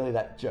 Am I really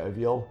that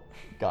jovial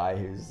guy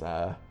who's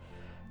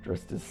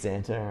dressed as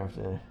Santa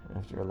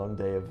after a long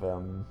day of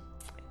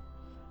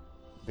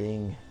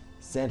being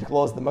Santa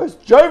Claus, the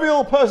most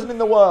jovial person in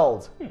the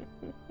world?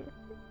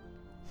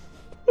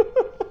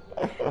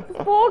 This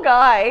poor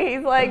guy,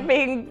 he's like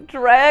being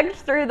dragged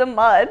through the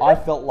mud. I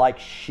felt like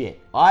shit.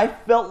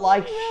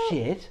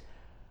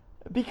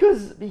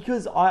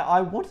 Because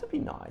I want to be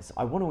nice.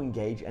 I want to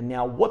engage. And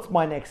now what's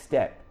my next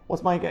step?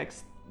 What's my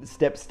next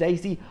step,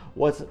 Stacey?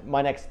 What's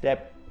my next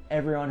step,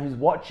 everyone who's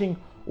watching?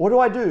 What do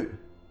I do?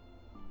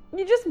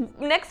 You just,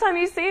 next time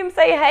you see him,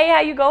 say, hey,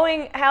 how you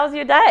going? How's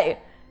your day?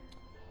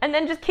 And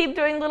then just keep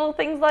doing little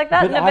things like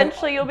that, and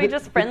eventually you'll be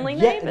just friendly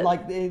neighbors. Yeah,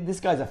 like this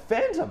guy's a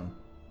phantom.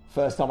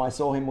 First time I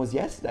saw him was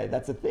yesterday.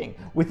 That's the thing.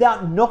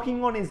 Without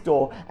knocking on his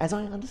door, as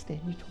I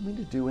understand you told me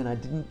to do, and I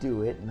didn't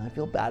do it, and I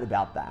feel bad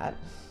about that.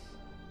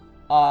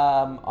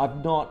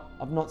 I've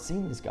not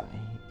seen this guy.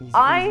 He's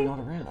not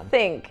around. I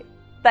think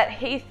that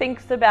he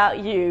thinks about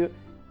you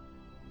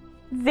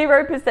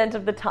 0%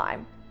 of the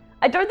time.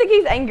 I don't think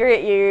he's angry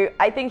at you.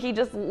 I think he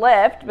just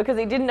left because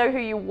he didn't know who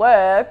you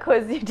were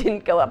because you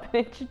didn't go up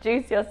and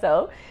introduce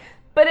yourself.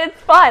 But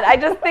it's fine. I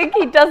just think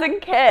he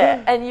doesn't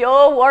care. And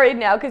you're worried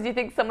now because you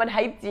think someone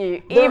hates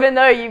you, even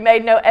though you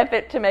made no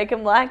effort to make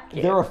him like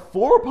you. There are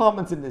 4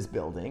 apartments in this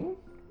building.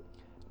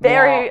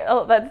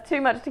 That's too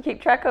much to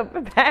keep track of,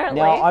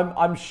 apparently. Now,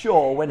 I'm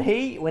sure when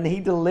he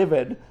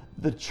delivered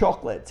the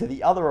chocolate to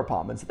the other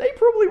apartments, they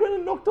probably went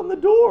and knocked on the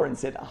door and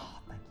said, oh,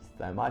 thank you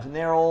so much. And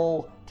they're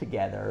all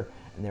together,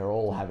 and they're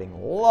all having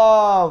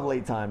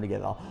lovely time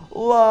together,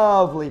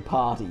 lovely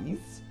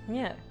parties.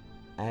 Yeah.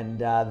 And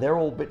they're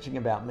all bitching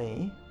about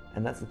me,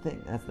 and that's the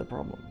thing. That's the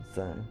problem.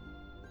 So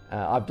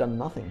I've done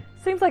nothing.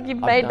 Seems like you've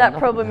made that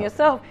problem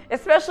yourself,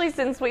 especially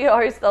since we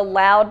host a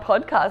loud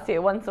podcast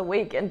here once a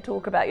week and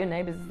talk about your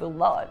neighbours a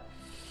lot.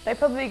 They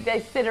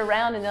sit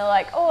around and they're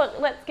like, oh,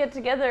 let's get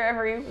together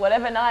every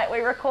whatever night we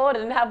record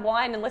and have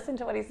wine and listen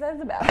to what he says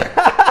about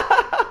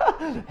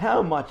it.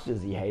 How much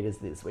does he hate us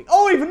this week?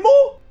 Oh, even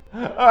more!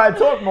 All right,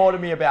 talk more to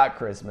me about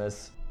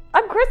Christmas.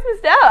 I'm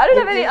Christmased out. I don't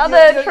have any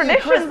other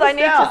traditions I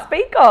need to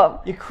speak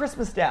of. You're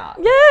Christmased out.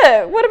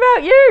 Yeah. What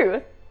about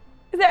you?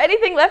 Is there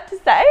anything left to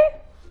say?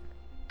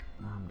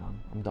 No,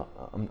 I'm done.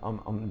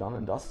 I'm done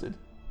and dusted.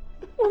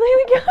 Well, there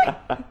we go.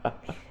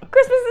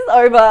 Christmas is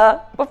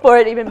over before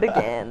it even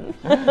began.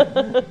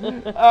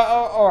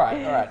 All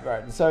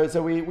right.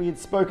 So we had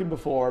spoken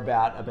before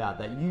about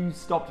that. You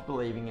stopped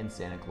believing in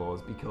Santa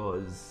Claus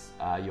because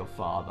your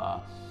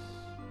father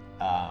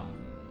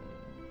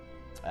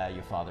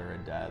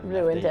had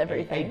ruined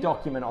everything. A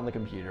document on the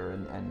computer,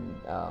 and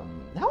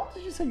how old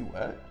did you say you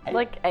were? 8?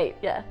 Like 8,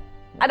 yeah.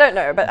 I don't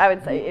know, but I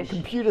would say ish.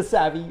 Computer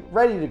savvy,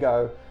 ready to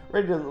go,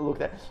 ready to look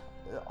there.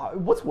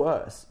 What's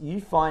worse,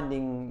 you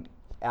finding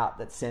out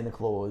that Santa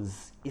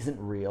Claus isn't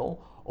real,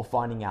 or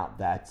finding out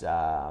that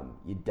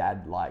your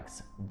dad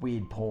likes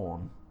weird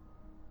porn?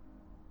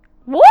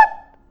 What?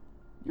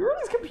 You were on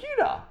his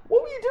computer.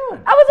 What were you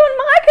doing? I was on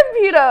my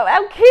computer,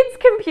 our kid's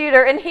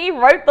computer, and he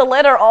wrote the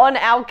letter on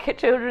our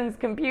children's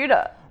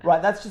computer.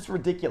 Right, that's just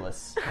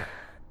ridiculous.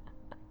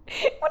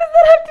 What does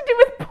that have to do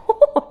with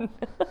porn?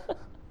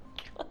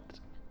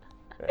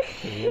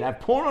 He didn't have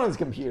porn on his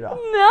computer. No!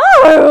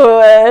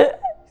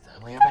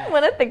 I don't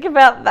want to think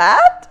about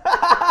that.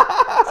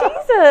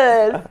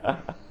 Jesus.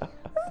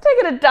 This is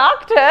taking a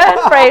dark turn,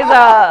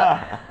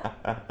 Fraser.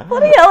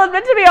 Bloody hell, it's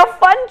meant to be a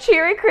fun,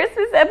 cheery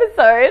Christmas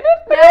episode.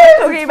 Now Yes,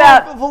 we're talking it's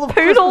about full of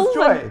poodles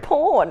Christmas joy. and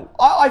porn.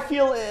 I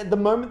feel the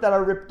moment that I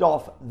ripped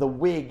off the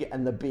wig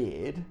and the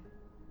beard,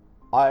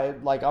 I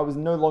was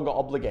no longer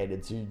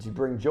obligated to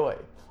bring joy.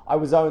 I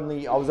was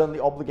only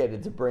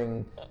obligated to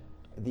bring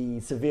the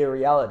severe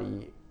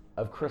reality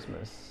of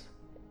Christmas.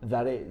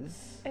 That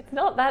is. It's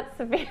not that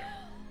severe.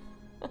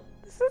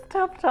 This is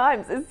tough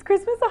times. Is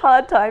Christmas a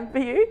hard time for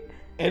you?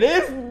 It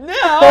is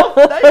now,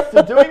 thanks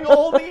to doing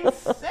all these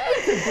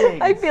Santa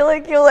things. I feel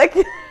like you're like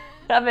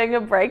having a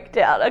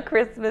breakdown, a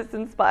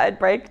Christmas-inspired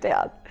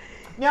breakdown.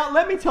 Now,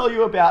 let me tell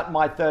you about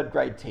my third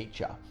grade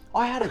teacher.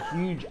 I had a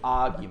huge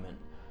argument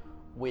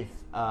with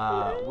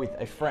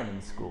a friend in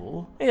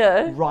school,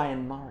 Yeah.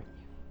 Ryan Murray.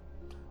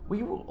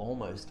 We were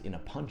almost in a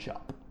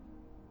punch-up.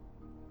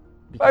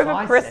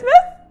 Over Christmas?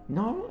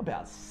 No,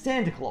 about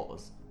Santa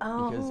Claus.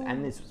 Oh.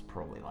 And this was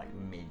probably like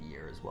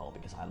mid-year as well,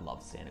 because I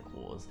love Santa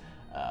Claus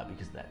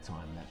because of that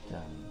time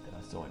that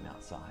I saw him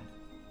outside.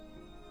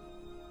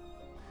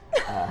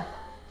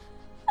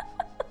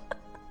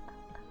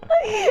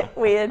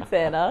 Weird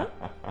Santa.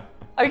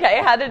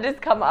 Okay, how did this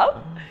come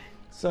up?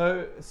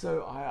 So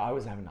I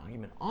was having an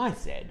argument. I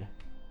said,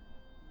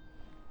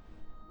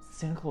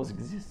 Santa Claus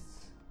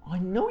exists. I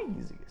know he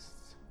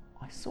exists.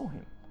 I saw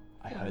him.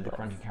 I heard the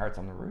crunching carrots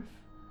on the roof.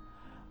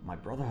 My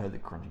brother heard the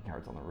crunching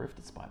carrots on the roof,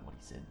 despite what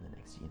he said in the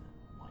next unit.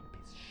 Lying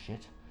piece of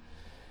shit.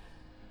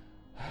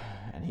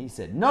 And he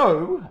said,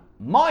 no,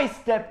 my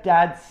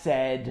stepdad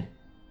said,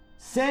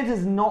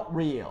 Santa's not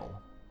real.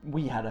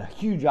 We had a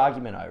huge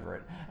argument over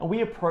it. And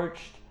we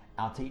approached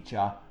our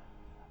teacher,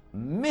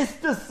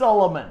 Mr.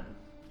 Solomon.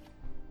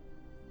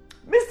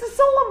 Mr.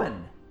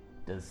 Solomon,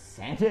 does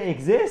Santa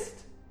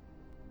exist?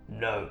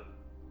 No.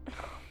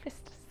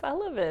 Mr.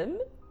 Sullivan?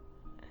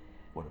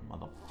 What a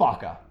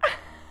motherfucker.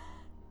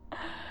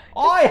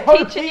 I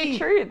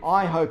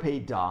hope he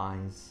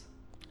dies.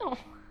 Oh.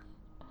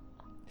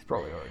 He's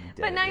probably already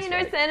dead. But now at you this know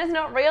rate. Santa's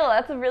not real.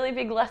 That's a really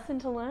big lesson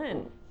to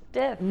learn.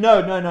 Death. No.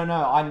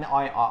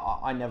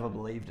 I never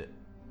believed it.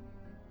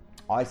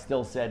 I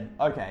still said,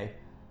 okay,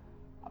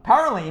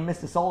 apparently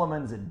Mr.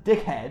 Solomon's a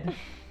dickhead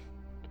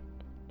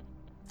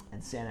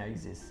and Santa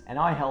exists. And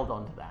I held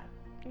on to that.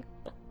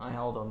 I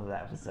held on to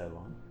that for so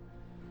long.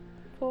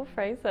 Poor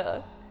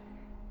Fraser.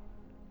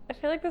 I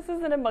feel like this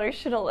is an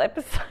emotional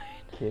episode.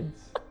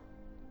 Kids,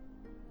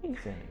 Santa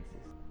exists.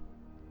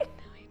 No,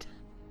 he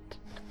doesn't.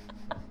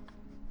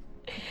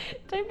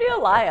 Don't be a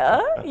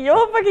liar.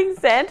 You're fucking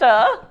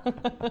Santa.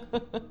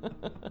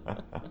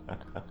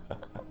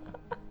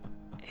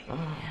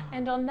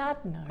 And on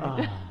that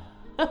note.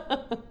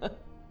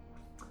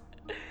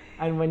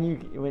 And when you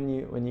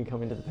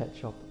come into the pet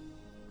shop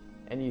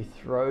and you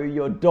throw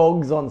your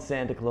dogs on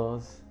Santa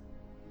Claus,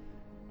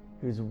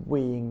 who's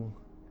weeing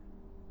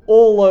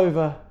all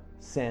over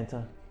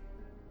Santa,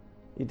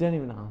 you don't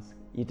even ask.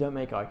 You don't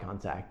make eye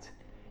contact.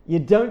 You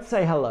don't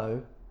say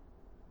hello.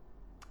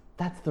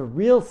 That's the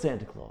real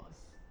Santa Claus.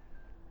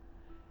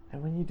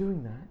 And when you're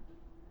doing that,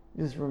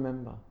 just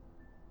remember,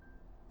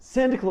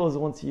 Santa Claus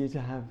wants you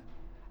to have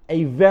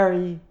a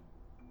very,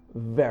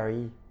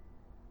 very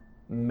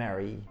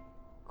Merry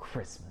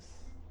Christmas.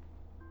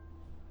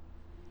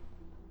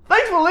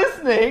 Thanks for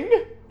listening.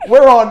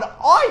 We're on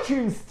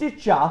iTunes,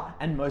 Stitcher,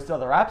 and most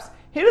other apps.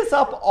 Hit us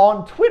up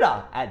on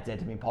Twitter at Dead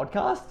to Me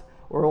Podcast.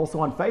 We're also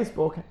on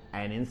Facebook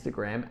and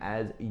Instagram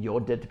as Your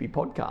Dead to Me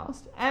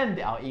Podcast. And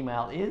our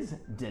email is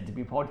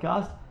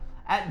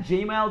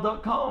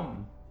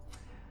deadtobepodcast@gmail.com.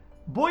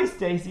 Boy,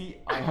 Stacey,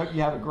 I hope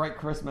you have a great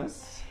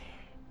Christmas.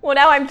 Well,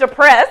 now I'm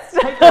depressed.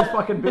 Take those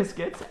fucking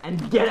biscuits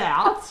and get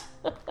out.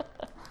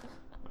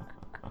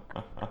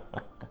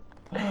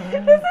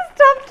 This is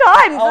tough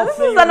times. I'll This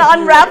see is you an in a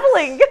few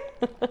unraveling.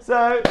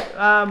 So,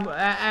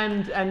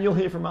 and you'll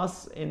hear from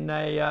us in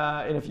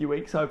a few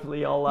weeks.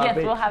 Hopefully, I'll Yes,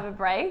 be. we'll have a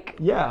break.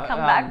 Yeah, Come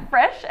back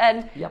fresh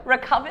and yep.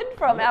 recovered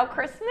from our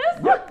Christmas.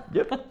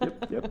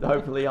 Yep.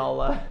 Hopefully,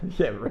 I'll.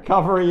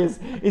 Recovery is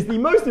the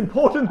most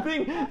important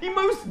thing, the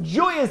most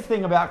joyous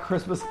thing about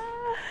Christmas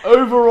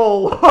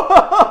overall.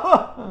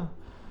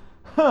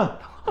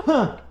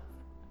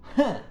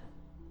 And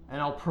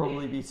I'll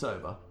probably be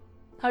sober.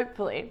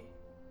 Hopefully.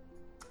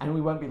 And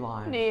we won't be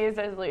live. New Year's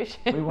resolution.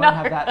 We won't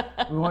have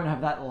that. We won't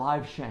have that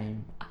live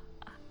shame.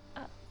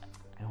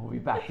 And we'll be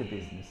back to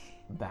business.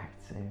 Back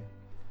soon.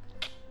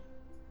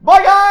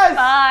 Bye, guys.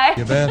 Bye.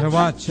 You better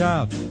watch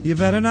out. You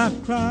better not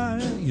cry.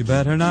 You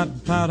better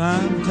not pout.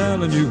 I'm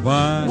telling you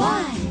why.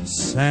 Why?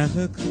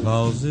 Santa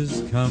Claus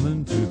is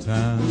coming to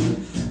town.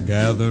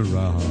 Gather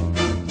round.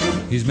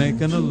 He's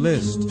making a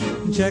list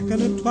and checking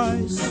it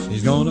twice.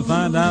 He's gonna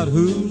find out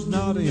who's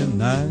naughty and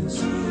nice.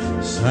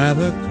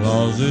 Santa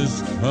Claus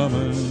is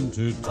coming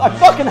to town. I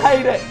fucking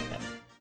hate it.